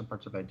liked, some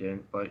parts of it I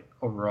didn't, but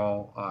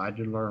overall I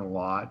did learn a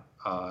lot,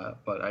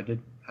 but I did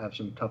have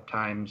some tough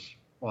times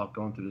while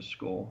going through the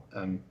school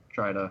and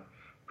try to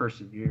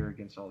persevere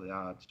against all the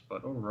odds.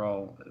 But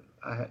overall,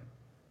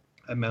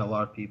 I met a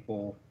lot of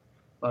people,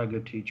 a lot of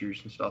good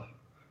teachers and stuff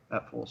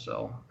at Full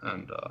Sail,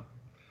 and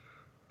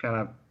kind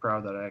of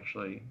proud that I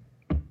actually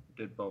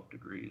did both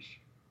degrees.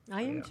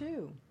 I am Yeah.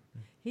 too.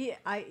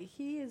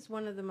 He is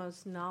one of the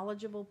most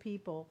knowledgeable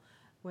people.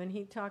 When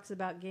he talks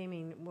about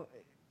gaming,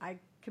 I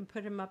can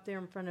put him up there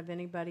in front of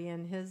anybody,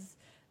 and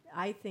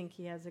I think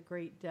he has a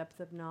great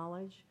depth of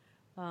knowledge,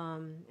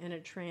 and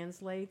it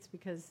translates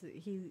because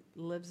he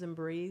lives and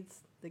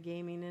breathes the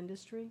gaming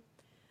industry.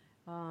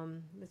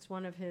 It's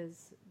one of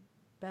his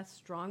best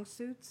strong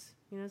suits,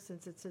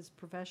 since it's his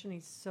profession.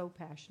 He's so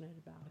passionate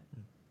about it.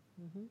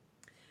 Mm-hmm.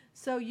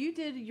 So you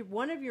did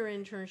one of your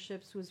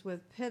internships was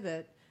with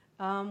Pivot.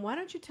 Why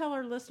don't you tell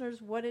our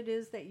listeners what it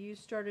is that you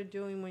started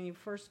doing when you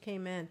first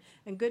came in?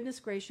 And goodness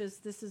gracious,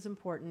 this is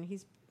important.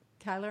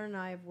 Tyler and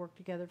I have worked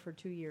together for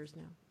 2 years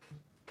now.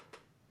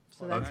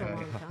 So that's a long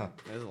time.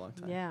 That is a long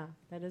time. Yeah,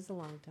 that is a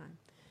long time.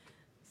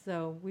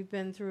 So we've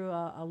been through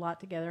a lot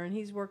together, and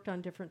he's worked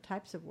on different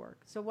types of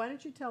work. So why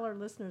don't you tell our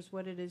listeners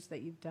what it is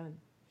that you've done?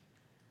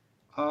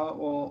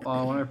 When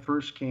I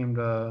first came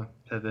to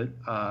Pivot,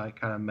 I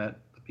kind of met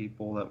the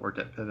people that worked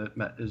at Pivot,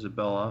 met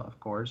Isabella, of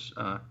course.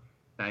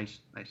 Nice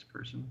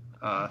person.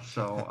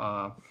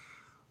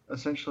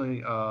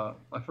 Essentially,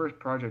 my first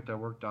project I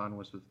worked on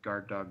was with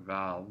guard dog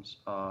valves,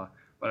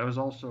 but I was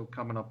also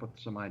coming up with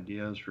some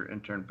ideas for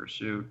Intern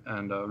Pursuit,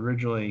 and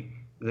originally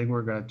I think we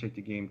were going to take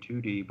the game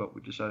 2D, but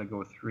we decided to go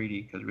with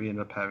 3D because we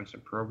ended up having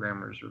some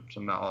programmers with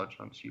some knowledge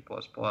on C++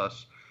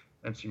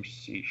 and some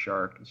C#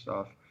 and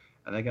stuff,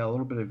 and I got a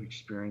little bit of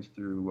experience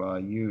through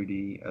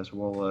Unity as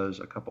well as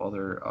a couple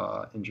other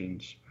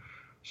engines.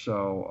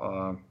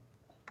 So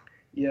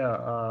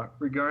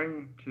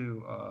regarding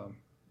to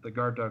the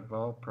Guard Dog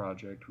Valve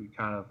project, we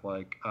kind of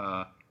like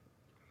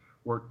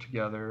worked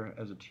together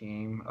as a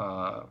team.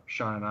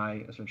 Sean and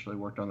I essentially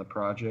worked on the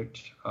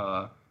project.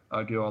 I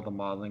would do all the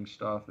modeling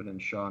stuff, and then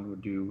Sean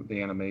would do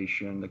the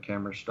animation, the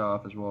camera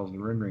stuff, as well as the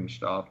rendering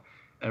stuff.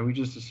 And we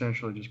just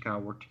essentially just kind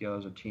of worked together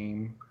as a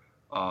team,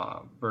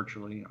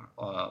 virtually,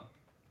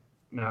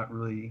 not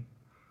really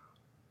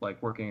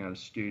like working at a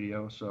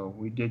studio, so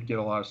we did get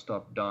a lot of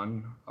stuff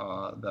done.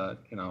 That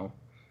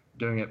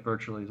doing it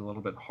virtually is a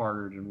little bit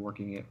harder than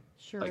working it.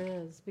 Sure like,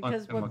 is.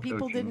 Because on what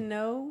people coaching. didn't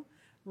know,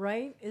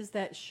 right, is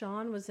that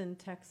Sean was in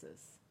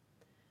Texas.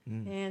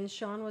 And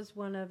Sean was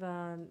one of,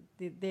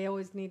 they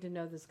always need to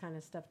know this kind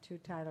of stuff too,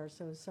 Tyler,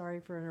 so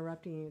sorry for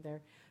interrupting you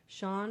there.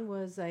 Sean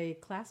was a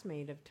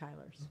classmate of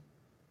Tyler's.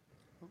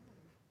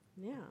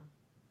 Yeah.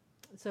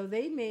 So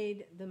they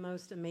made the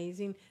most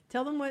amazing,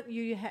 tell them what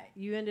you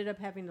ended up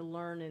having to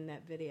learn in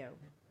that video.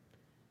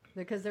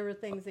 Because there were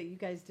things that you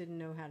guys didn't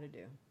know how to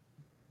do.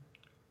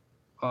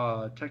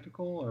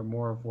 Technical or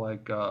more of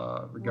like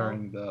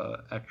regarding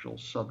the actual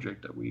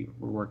subject that we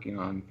were working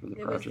on for the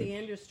project? It was the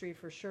industry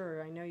for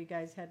sure. I know you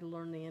guys had to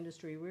learn the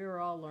industry. We were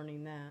all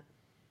learning that.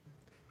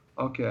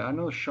 Okay, I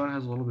know Sean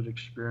has a little bit of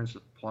experience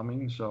with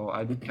plumbing, so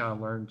I did kind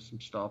of learn some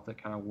stuff that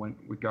kind of went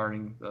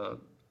regarding the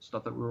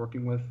stuff that we were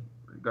working with,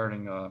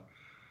 regarding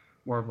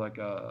more of like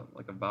a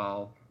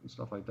valve and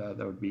stuff like that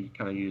would be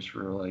kind of used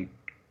for like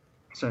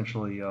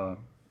essentially the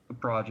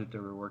project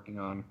that we were working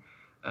on.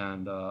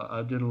 And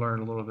I did learn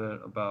a little bit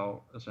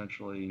about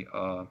essentially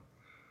kind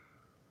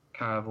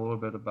of a little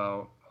bit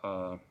about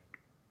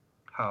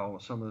how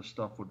some of the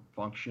stuff would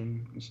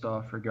function and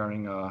stuff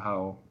regarding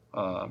how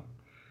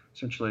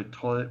essentially a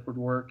toilet would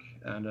work,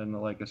 and then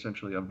like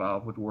essentially a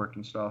valve would work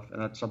and stuff.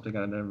 And that's something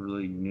I never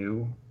really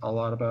knew a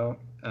lot about.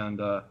 And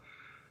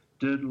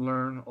did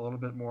learn a little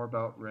bit more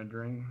about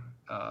rendering.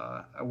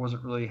 I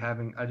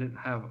didn't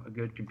have a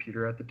good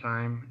computer at the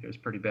time. It was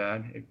pretty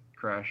bad. It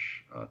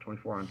crashed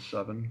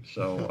 24/7.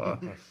 So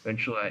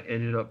eventually I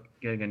ended up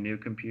getting a new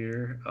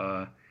computer.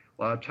 A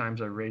lot of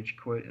times I rage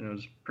quit, and it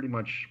was pretty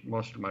much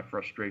most of my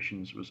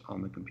frustrations was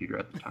on the computer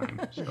at the time.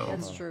 So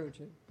That's true,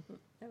 too.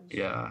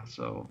 yeah,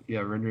 so yeah,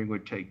 rendering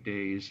would take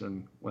days,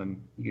 and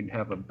when you can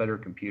have a better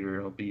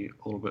computer, it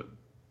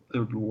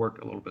would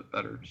work a little bit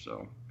better.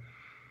 So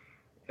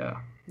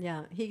yeah.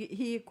 Yeah,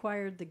 he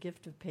acquired the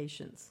gift of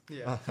patience.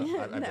 Yeah.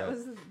 That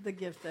was the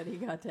gift that he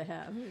got to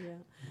have. Yeah,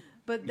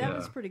 but that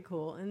was pretty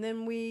cool. And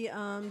then we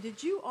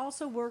did you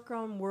also work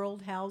on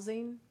World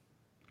Housing?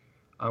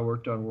 I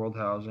worked on World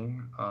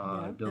Housing.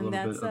 Did a little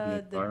bit of the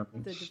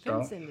environment the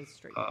defense stuff.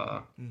 industry.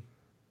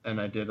 And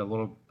I did a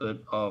little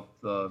bit of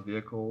the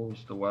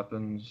vehicles, the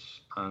weapons,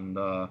 and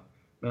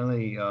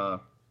mainly the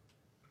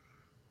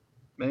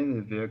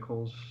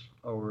vehicles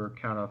were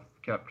kind of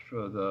kept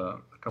for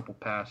a couple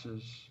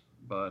passes,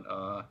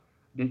 but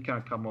did kind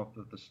of come up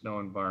with the snow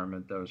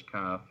environment that was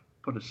kind of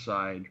put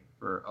aside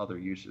for other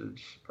uses,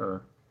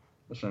 or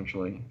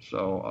essentially.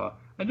 So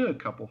I did a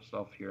couple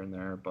stuff here and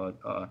there, but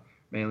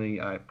mainly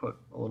I put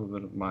a little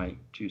bit of my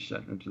 2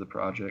 cents into the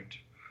project.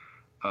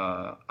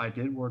 I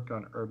did work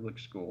on Erblich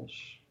schools,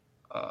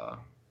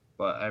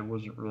 but I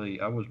was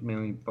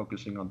mainly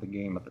focusing on the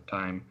game at the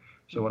time.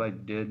 So what I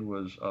did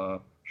was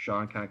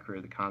Sean kind of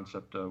created the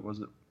concept of, was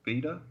it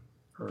Beta?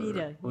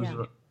 Beta,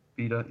 yeah.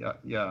 Beta,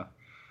 yeah.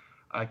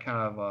 I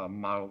kind of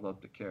modeled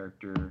up the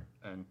character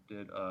and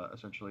did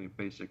essentially a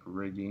basic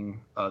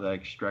rigging that I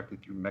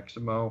extracted through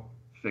Meximo,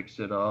 fixed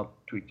it up,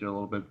 tweaked it a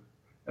little bit,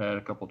 added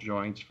a couple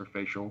joints for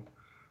facial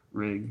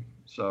rig.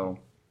 So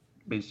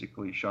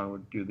basically Sean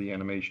would do the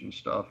animation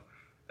stuff,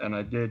 and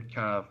I did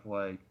kind of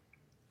like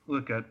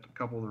look at a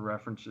couple of the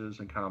references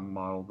and kind of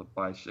model the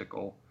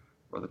bicycle,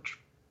 or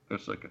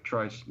it's like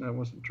no, it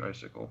wasn't a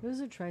tricycle. It was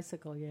a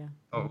tricycle, yeah.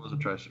 Oh, it was a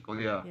tricycle,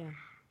 yeah.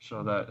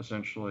 So that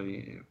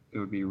essentially it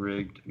would be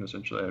rigged, and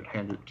essentially I would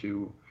hand it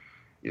to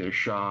either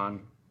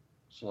Sean,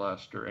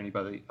 Celeste, or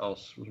anybody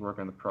else who was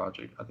working on the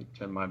project. I think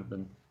Tim might have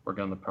been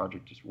working on the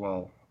project as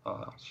well.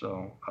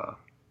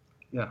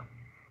 Yeah.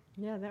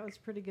 Yeah, that was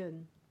pretty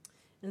good.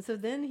 And so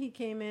then he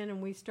came in,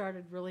 and we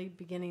started really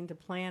beginning to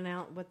plan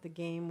out what the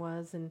game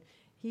was, and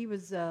he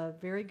was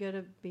very good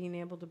at being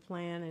able to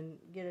plan and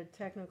get a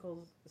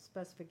technical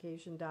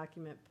specification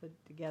document put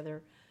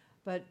together.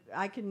 But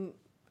I can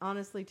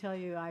honestly tell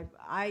you,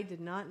 I did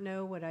not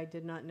know what I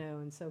did not know.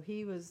 And so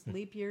he was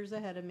leap years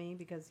ahead of me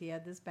because he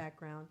had this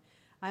background.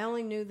 I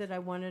only knew that I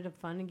wanted a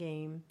fun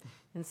game.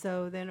 And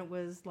so then it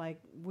was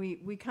like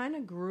we kind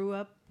of grew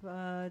up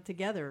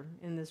together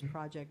in this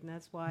project. And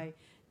that's why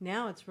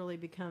now it's really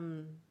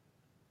become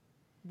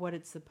what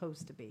it's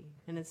supposed to be,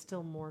 and it's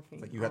still morphing.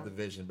 It's like you had the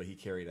vision, but he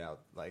carried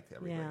out like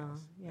everything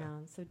else. Yeah.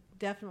 So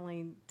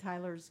definitely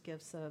Tyler's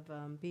gifts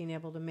of being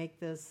able to make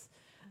this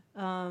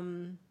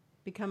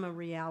become a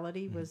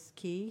reality was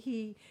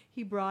key.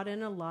 He brought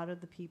in a lot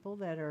of the people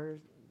that are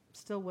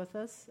still with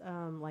us,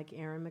 like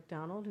Aaron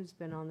McDonald, who's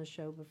been on the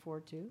show before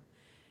too,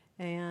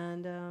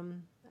 and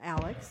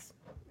Alex.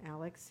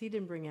 He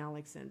didn't bring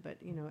Alex in, but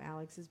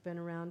Alex has been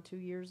around 2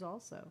 years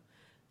also.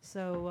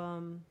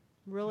 So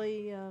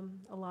really a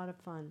lot of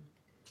fun.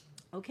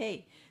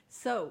 Okay,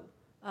 so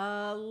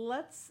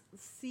let's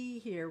see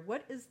here.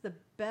 What is the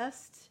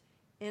best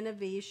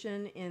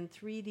innovation in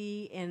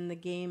 3D in the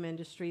game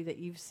industry that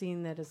you've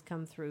seen that has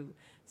come through?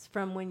 It's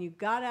from when you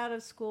got out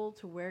of school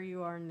to where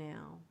you are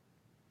now.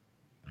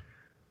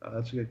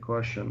 That's a good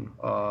question.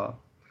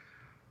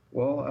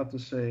 Well, I have to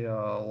say a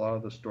lot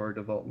of the story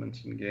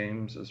developments in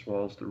games, as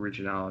well as the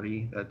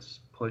originality that's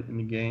put in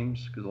the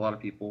games, because a lot of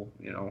people,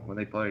 when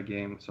they play a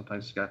game,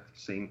 sometimes it's got the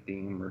same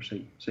theme or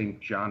same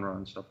genre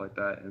and stuff like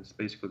that, and it's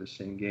basically the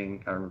same game,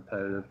 kind of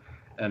repetitive.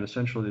 And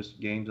essentially, there's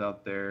games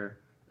out there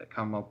that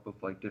come up with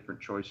like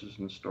different choices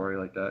in the story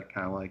like that,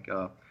 kind of like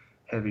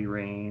Heavy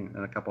Rain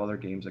and a couple other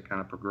games that kind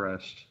of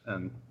progressed.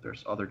 And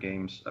there's other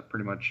games that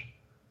pretty much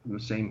the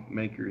same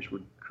makers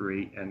would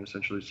create, and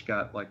essentially it's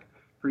got like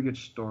pretty good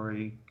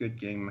story, good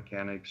game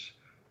mechanics,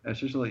 and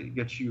essentially it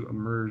gets you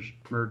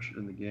merged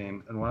in the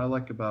game. And what I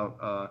like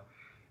about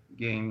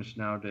games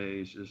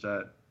nowadays is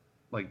that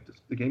like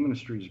the game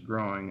industry is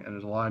growing, and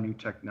there's a lot of new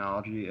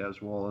technology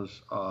as well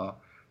as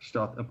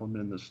stuff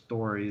implemented in the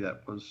story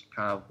that was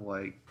kind of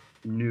like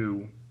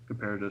new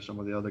compared to some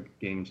of the other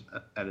games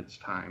at its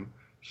time.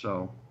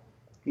 So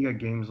you got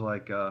games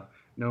like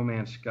No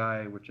Man's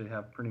Sky, which they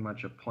have pretty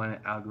much a planet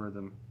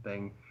algorithm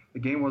thing. The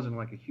game wasn't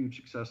like a huge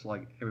success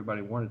like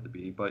everybody wanted it to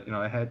be, but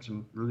it had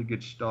some really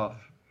good stuff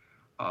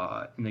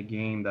in the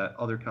game that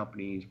other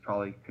companies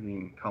probably couldn't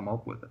even come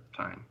up with at the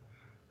time.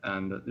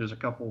 And there's a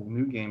couple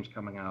new games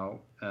coming out,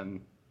 and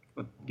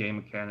with game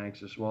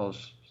mechanics as well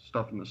as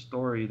stuff in the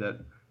story that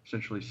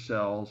essentially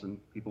sells and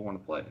people want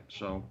to play it.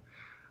 So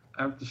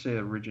I have to say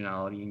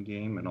originality in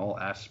game in all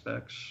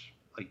aspects,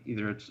 like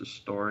either it's the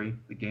story,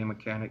 the game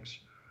mechanics,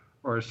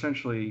 or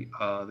essentially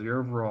the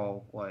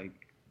overall like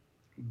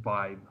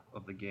vibe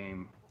of the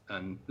game.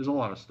 And there's a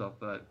lot of stuff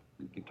that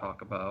you can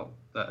talk about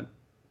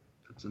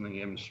that's in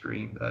the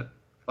industry that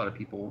a lot of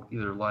people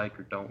either like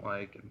or don't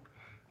like, and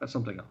that's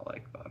something I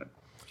like about it.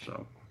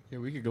 So Yeah,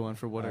 we could go on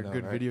for what I are know,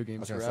 good right? video I games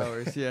was for gonna say.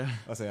 hours. Yeah.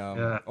 I'll say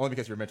only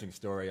because you're mentioning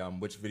story.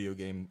 Which video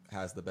game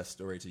has the best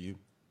story to you?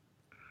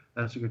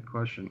 that's a good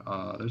question.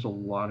 There's a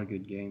lot of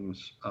good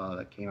games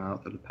that came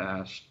out in the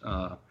past,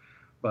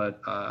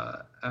 but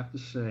I have to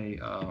say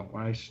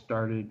when I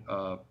started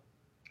kind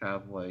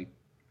of like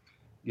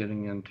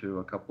getting into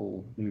a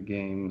couple new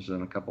games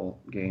and a couple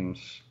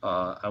games,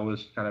 I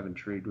was kind of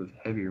intrigued with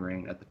Heavy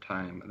Rain at the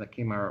time. That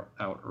came out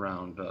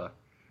around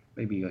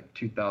maybe like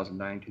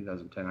 2009,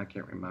 2010. I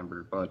can't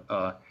remember, but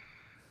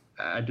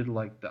I did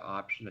like the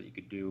option that you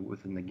could do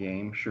within the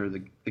game. Sure,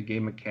 the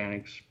game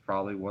mechanics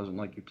probably wasn't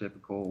like your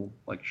typical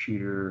like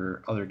shooter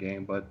or other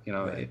game, but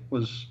Right. it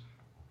was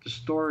the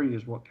story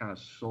is what kind of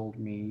sold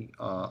me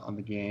on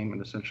the game,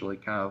 and essentially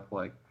kind of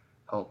like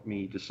helped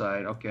me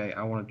decide, okay,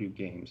 I want to do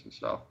games and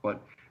stuff.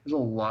 But there's a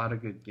lot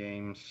of good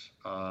games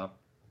that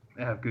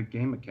have good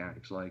game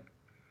mechanics. Like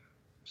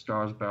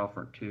Star Wars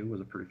Battlefront 2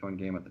 was a pretty fun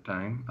game at the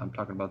time. I'm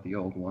talking about the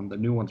old one. The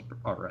new one's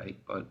all right,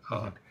 but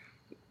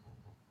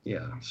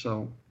yeah.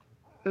 So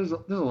there's a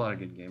lot of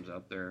good games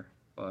out there,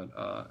 but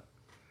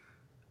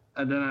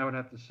and then I would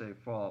have to say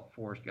Fallout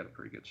 4's got a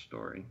pretty good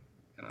story.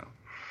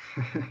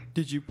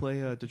 Did you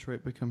play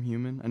Detroit Become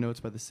Human? I know it's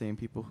by the same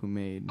people who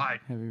made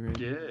Heavy Rain.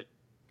 Did.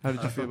 How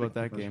did you feel about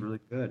that It was game? really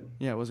good.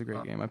 Yeah, it was a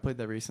great game. I played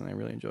that recently. I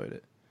really enjoyed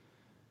it.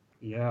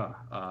 Yeah,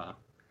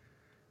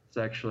 it's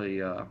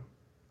actually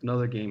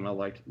another game I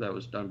liked that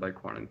was done by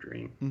Quantum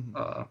Dream,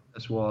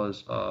 as well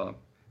as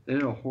they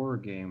did a horror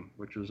game,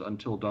 which was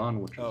Until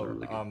Dawn, which was a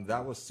really good.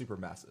 That was super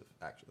massive,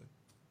 actually.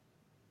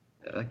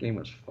 Yeah, that game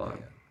was fun.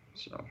 Yeah.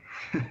 So.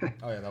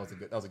 Oh yeah,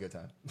 that was a good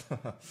time.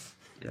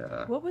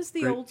 Yeah. What was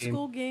the Great old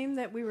school game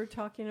that we were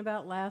talking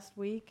about last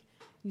week?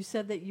 You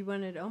said that you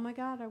wanted, oh my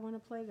God, I want to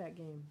play that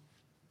game.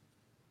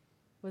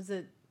 Was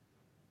it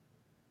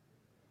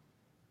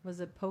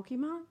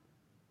Pokemon?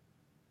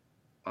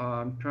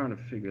 I'm trying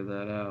to figure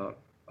that out.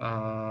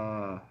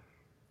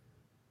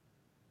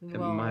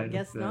 Well, I might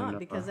guess have not, been,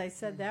 because I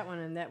said that one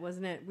and that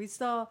wasn't it. We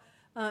saw,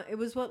 it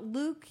was what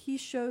Luke, he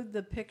showed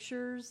the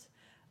pictures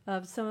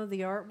of some of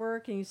the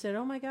artwork, and you said,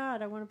 oh my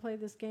God, I want to play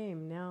this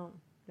game. Now,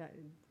 I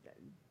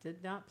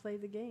did not play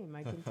the game,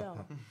 I can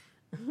tell.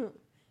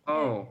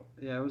 Oh,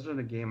 yeah, it was in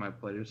a game I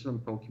played. It was some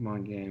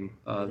Pokemon game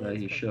that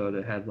he showed.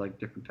 It had like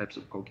different types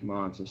of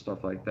Pokemons and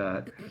stuff like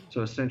that.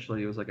 So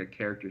essentially, it was like a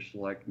character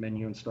select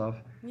menu and stuff.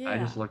 Yeah. I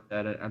just looked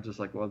at it. I'm just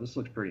like, well, this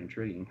looks pretty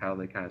intriguing. How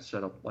they kind of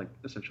set up like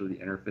essentially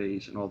the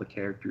interface and all the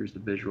characters, the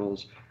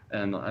visuals.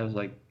 And I was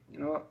like,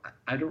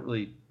 I don't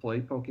really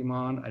play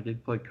Pokemon. I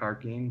did play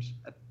card games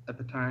at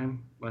the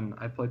time when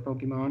I played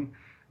Pokemon,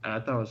 and I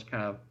thought it was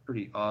kind of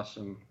pretty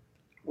awesome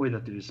way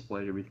that they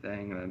displayed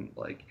everything, and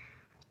like.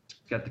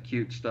 It's got the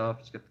cute stuff,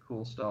 it's got the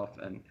cool stuff,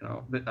 and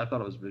I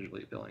thought it was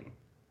visually appealing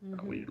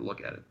when you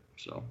look at it.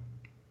 So,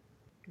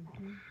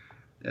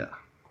 yeah.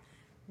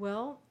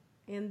 Well,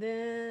 and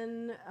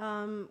then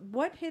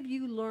what have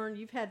you learned?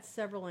 You've had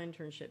several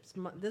internships.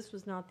 This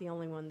was not the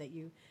only one that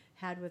you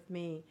had with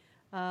me.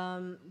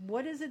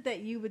 What is it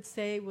that you would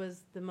say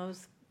was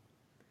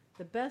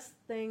the best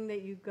thing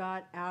that you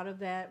got out of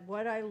that?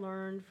 What I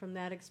learned from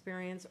that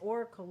experience,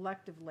 or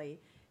collectively?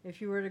 If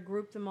you were to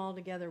group them all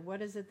together,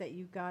 what is it that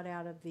you got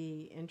out of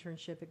the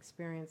internship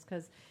experience?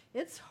 Because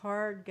it's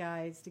hard,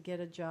 guys, to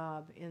get a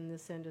job in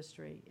this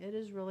industry. It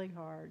is really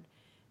hard.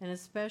 And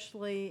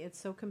especially, it's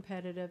so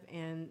competitive,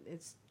 and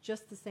it's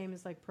just the same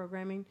as like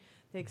programming.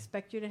 They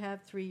expect you to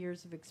have 3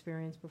 years of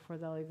experience before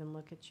they'll even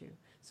look at you.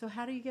 So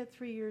how do you get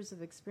 3 years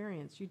of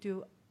experience? You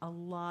do a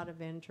lot of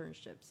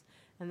internships,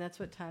 and that's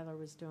what Tyler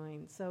was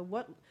doing. So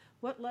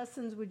what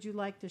lessons would you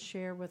like to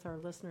share with our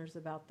listeners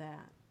about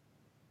that?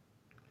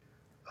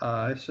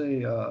 I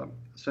say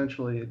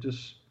essentially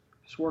just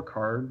work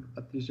hard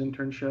at these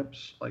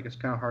internships. Like, it's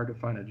kind of hard to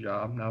find a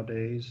job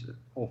nowadays.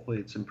 Hopefully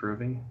it's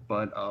improving,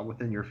 but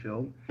within your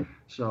field.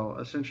 So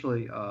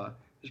essentially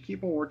just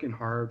keep on working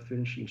hard,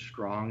 finishing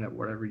strong at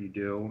whatever you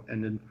do,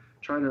 and then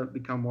try to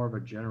become more of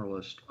a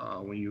generalist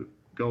when you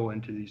go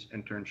into these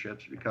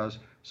internships, because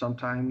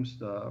sometimes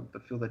the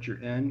field that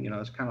you're in,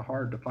 it's kind of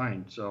hard to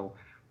find. So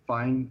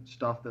find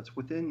stuff that's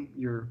within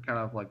your kind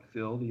of like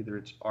field, either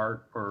it's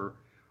art or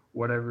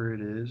whatever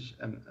it is,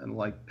 and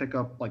like pick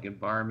up like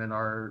environment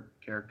art,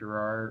 character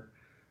art,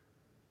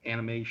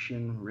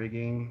 animation,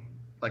 rigging,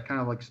 like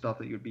kind of like stuff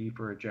that you'd be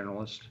for a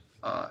generalist,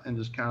 and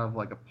just kind of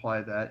like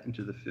apply that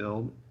into the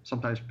field.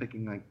 Sometimes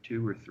picking like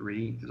 2 or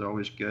 3 is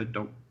always good.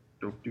 Don't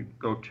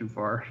go too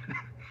far,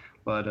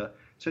 but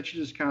since you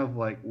just kind of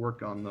like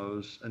work on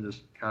those and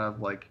just kind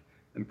of like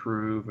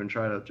improve and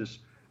try to just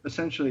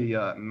essentially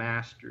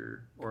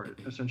master, or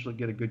essentially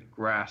get a good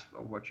grasp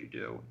of what you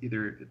do.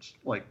 Either it's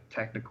like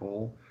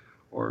technical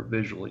or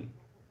visually.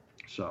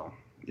 So,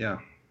 yeah.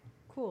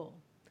 Cool.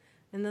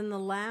 And then the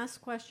last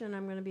question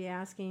I'm going to be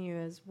asking you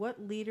is,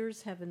 what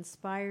leaders have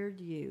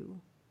inspired you?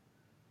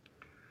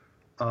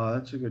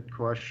 That's a good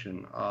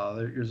question.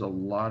 There's a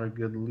lot of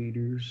good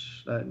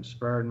leaders that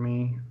inspired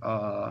me.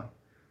 But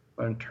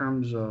in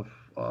terms of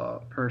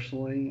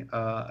personally,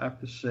 I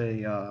have to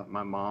say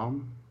my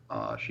mom.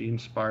 She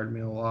inspired me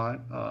a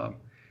lot.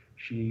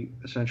 She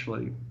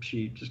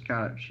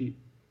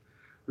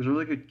was a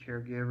really good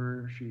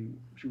caregiver.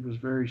 She was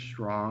very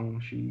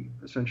strong. She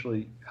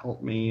essentially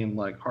helped me in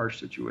like harsh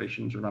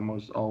situations when I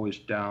was always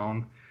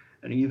down.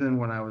 And even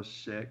when I was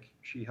sick,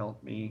 she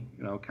helped me,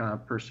 kind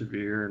of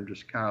persevere and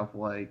just kind of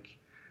like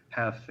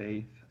have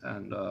faith.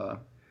 And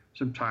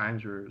some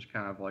times where it was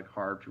kind of like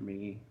hard for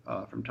me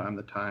from time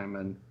to time.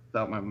 And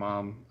without my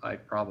mom, I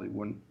probably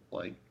wouldn't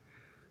like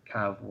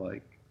kind of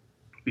like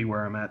be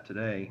where I'm at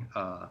today.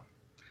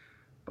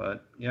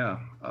 But yeah,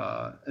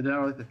 and then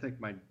I like to think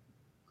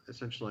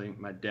essentially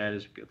my dad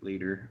is a good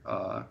leader.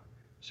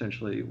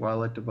 Essentially, what I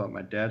liked about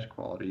my dad's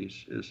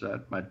qualities is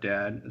that my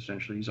dad,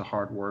 essentially, he's a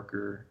hard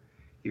worker.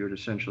 He would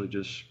essentially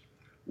just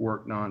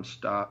work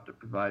nonstop to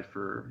provide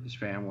for his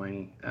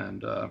family,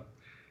 and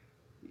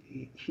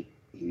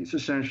he's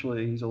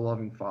a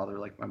loving father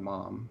like my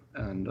mom,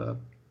 and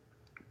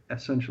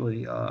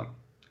essentially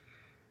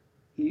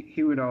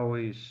he would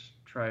always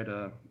try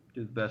to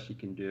do the best he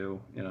can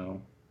do.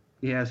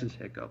 He has his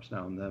hiccups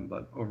now and then,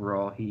 but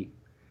overall he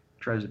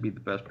tries to be the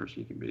best person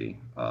he can be.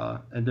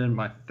 And then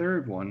my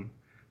third one,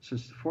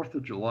 since the 4th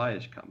of July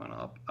is coming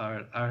up, I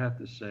would have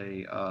to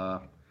say,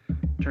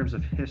 in terms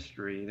of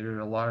history, there are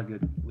a lot of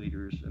good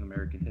leaders in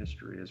American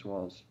history as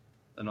well as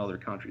in other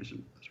countries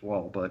as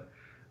well. But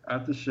I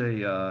have to say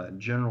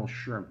General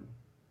Sherman.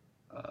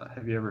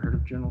 Have you ever heard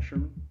of General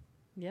Sherman?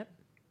 Yep.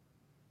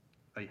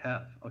 Oh, you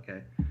have?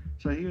 Okay.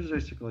 So he was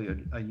basically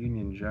a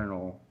Union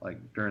general like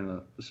during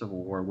the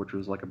Civil War, which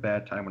was like a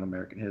bad time in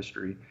American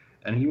history.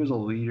 And he was a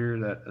leader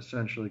that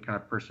essentially kind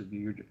of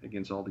persevered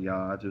against all the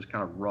odds. It was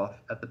kind of rough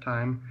at the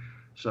time.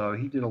 So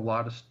he did a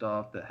lot of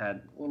stuff that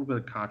had a little bit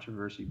of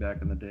controversy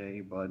back in the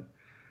day, but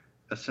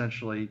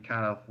essentially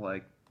kind of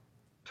like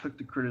took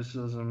the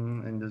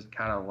criticism and just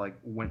kind of like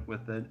went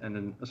with it, and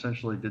then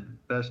essentially did the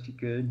best he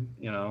could.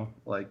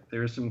 Like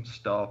there's some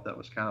stuff that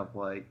was kind of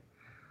like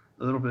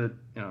a little bit,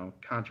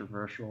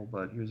 controversial,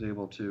 but he was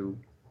able to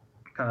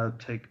kind of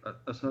take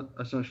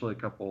essentially a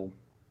couple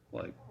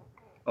like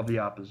of the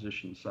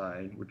opposition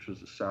side, which was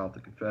the South,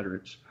 the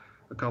Confederates,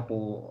 a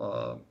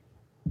couple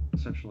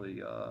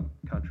essentially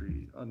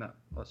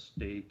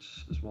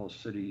states as well as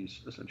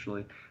cities,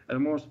 essentially.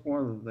 And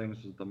one of the things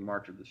is the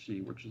March of the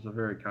Sea, which is a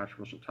very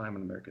controversial time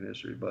in American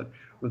history. But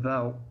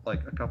without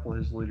like a couple of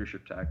his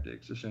leadership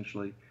tactics,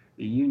 essentially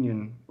the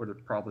Union would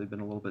have probably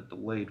been a little bit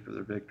delayed for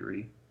their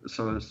victory.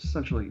 So it's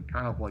essentially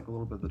kind of like a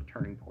little bit of the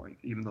turning point,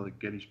 even though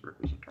Gettysburg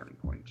was a turning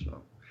point.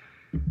 So,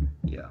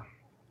 yeah.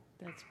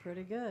 That's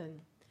pretty good.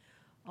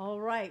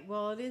 All right.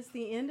 Well, it is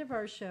the end of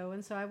our show,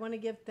 and so I want to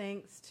give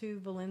thanks to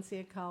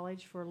Valencia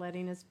College for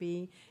letting us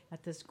be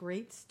at this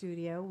great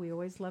studio. We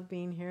always love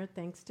being here.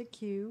 Thanks to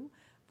Q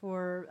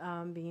for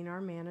being our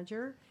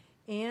manager.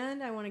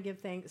 And I want to give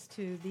thanks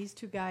to these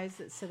two guys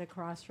that sit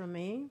across from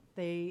me.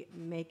 They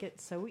make it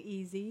so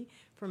easy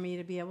for me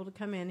to be able to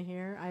come in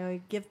here.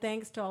 I give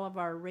thanks to all of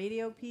our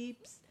radio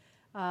peeps,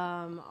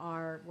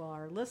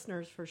 our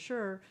listeners for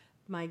sure,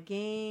 my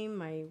game,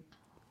 my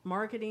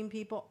marketing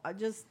people,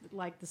 just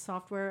like the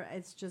software,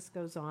 it just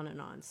goes on and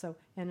on. So,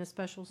 and a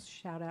special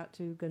shout out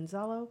to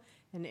Gonzalo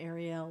and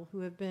Ariel, who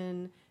have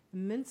been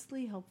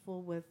immensely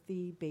helpful with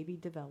the baby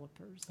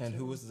developers. And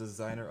who was the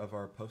designer of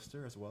our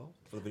poster as well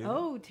for the video?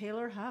 Oh,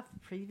 Taylor Huff,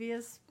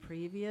 previous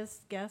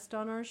guest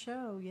on our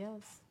show.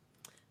 Yes,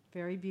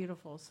 Very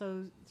beautiful.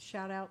 So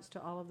shout outs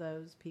to all of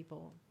those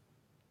people.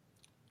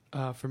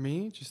 For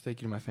me, just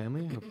thank you to my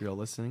family. I hope you're all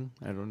listening.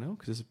 I don't know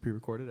because this is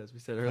pre-recorded, as we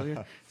said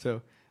earlier.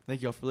 So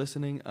thank you all for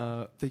listening.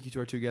 Thank you to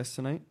our two guests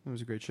tonight. It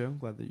was a great show.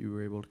 Glad that you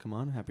were able to come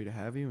on. Happy to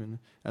have you. And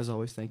as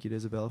always, thank you to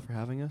Isabella for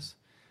having us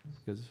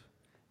because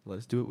let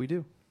us do what we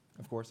do.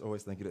 Of course,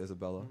 always thank you to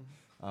Isabella.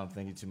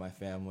 Thank you to my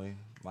family,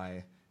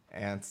 my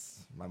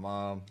aunts, my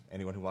mom,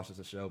 anyone who watches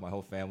the show. My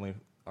whole family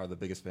are the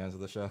biggest fans of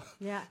the show.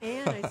 Yeah,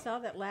 and I saw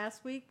that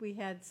last week we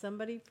had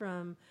somebody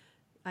from,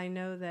 I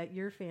know that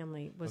your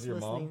family was your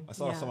listening. mom? I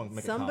saw someone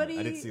make a comment.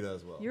 I did see that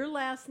as well. Your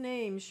last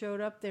name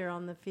showed up there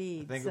on the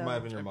feed. I think it might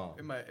have been your mom.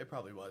 It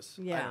probably was.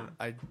 Yeah.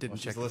 I didn't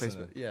check she's the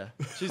listening. Facebook. Yeah,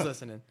 she's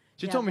listening.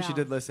 She Yeah, told me she Val.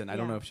 did listen. I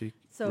don't Yeah. know if she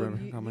So remembered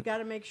her you comment. got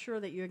to make sure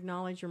that you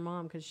acknowledge your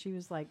mom because she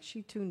was like,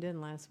 she tuned in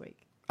last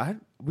week.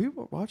 We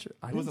were watching.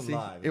 I It didn't wasn't see.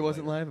 live. It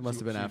wasn't later. live. It must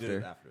have been She after.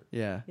 did it after.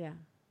 Yeah. Yeah,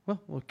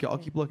 Well, I'll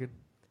keep looking.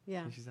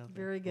 yeah, She's out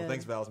there. very good. Well,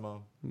 thanks, Val's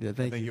mom. Yeah,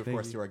 Thank you, of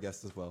course, to our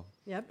guests as well.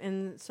 Yep,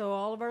 and so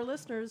all of our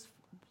listeners,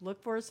 look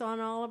for us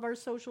on all of our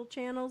social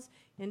channels,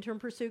 Intern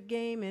Pursuit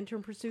Game,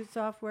 Intern Pursuit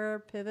Software,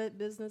 Pivot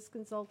Business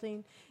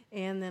Consulting,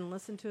 and then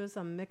listen to us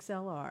on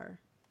MixLR.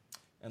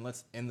 And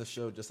let's end the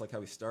show just like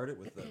how we started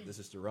with This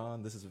is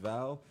Duran, This is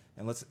Val,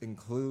 and let's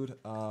include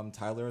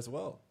Tyler as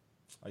well.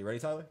 Are you ready,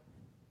 Tyler?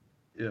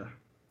 Yeah.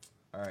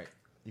 All right,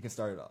 you can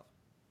start it off.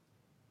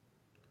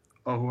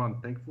 Oh, who I'm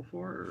thankful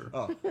for? Or?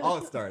 Oh,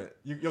 I'll start it.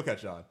 You'll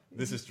catch on.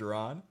 This is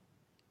Duran.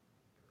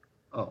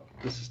 Oh,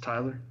 this is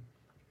Tyler.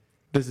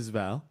 This is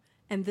Val.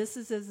 And this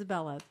is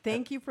Isabella.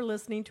 Thank you for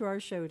listening to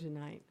our show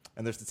tonight.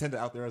 And there's Tatenda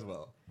out there as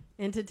well.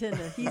 And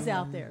Tatenda, he's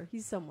out there.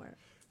 He's somewhere.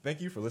 Thank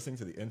you for listening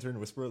to the Intern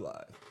Whisperer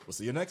Live. We'll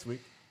see you next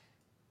week.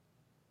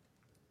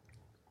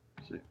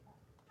 See.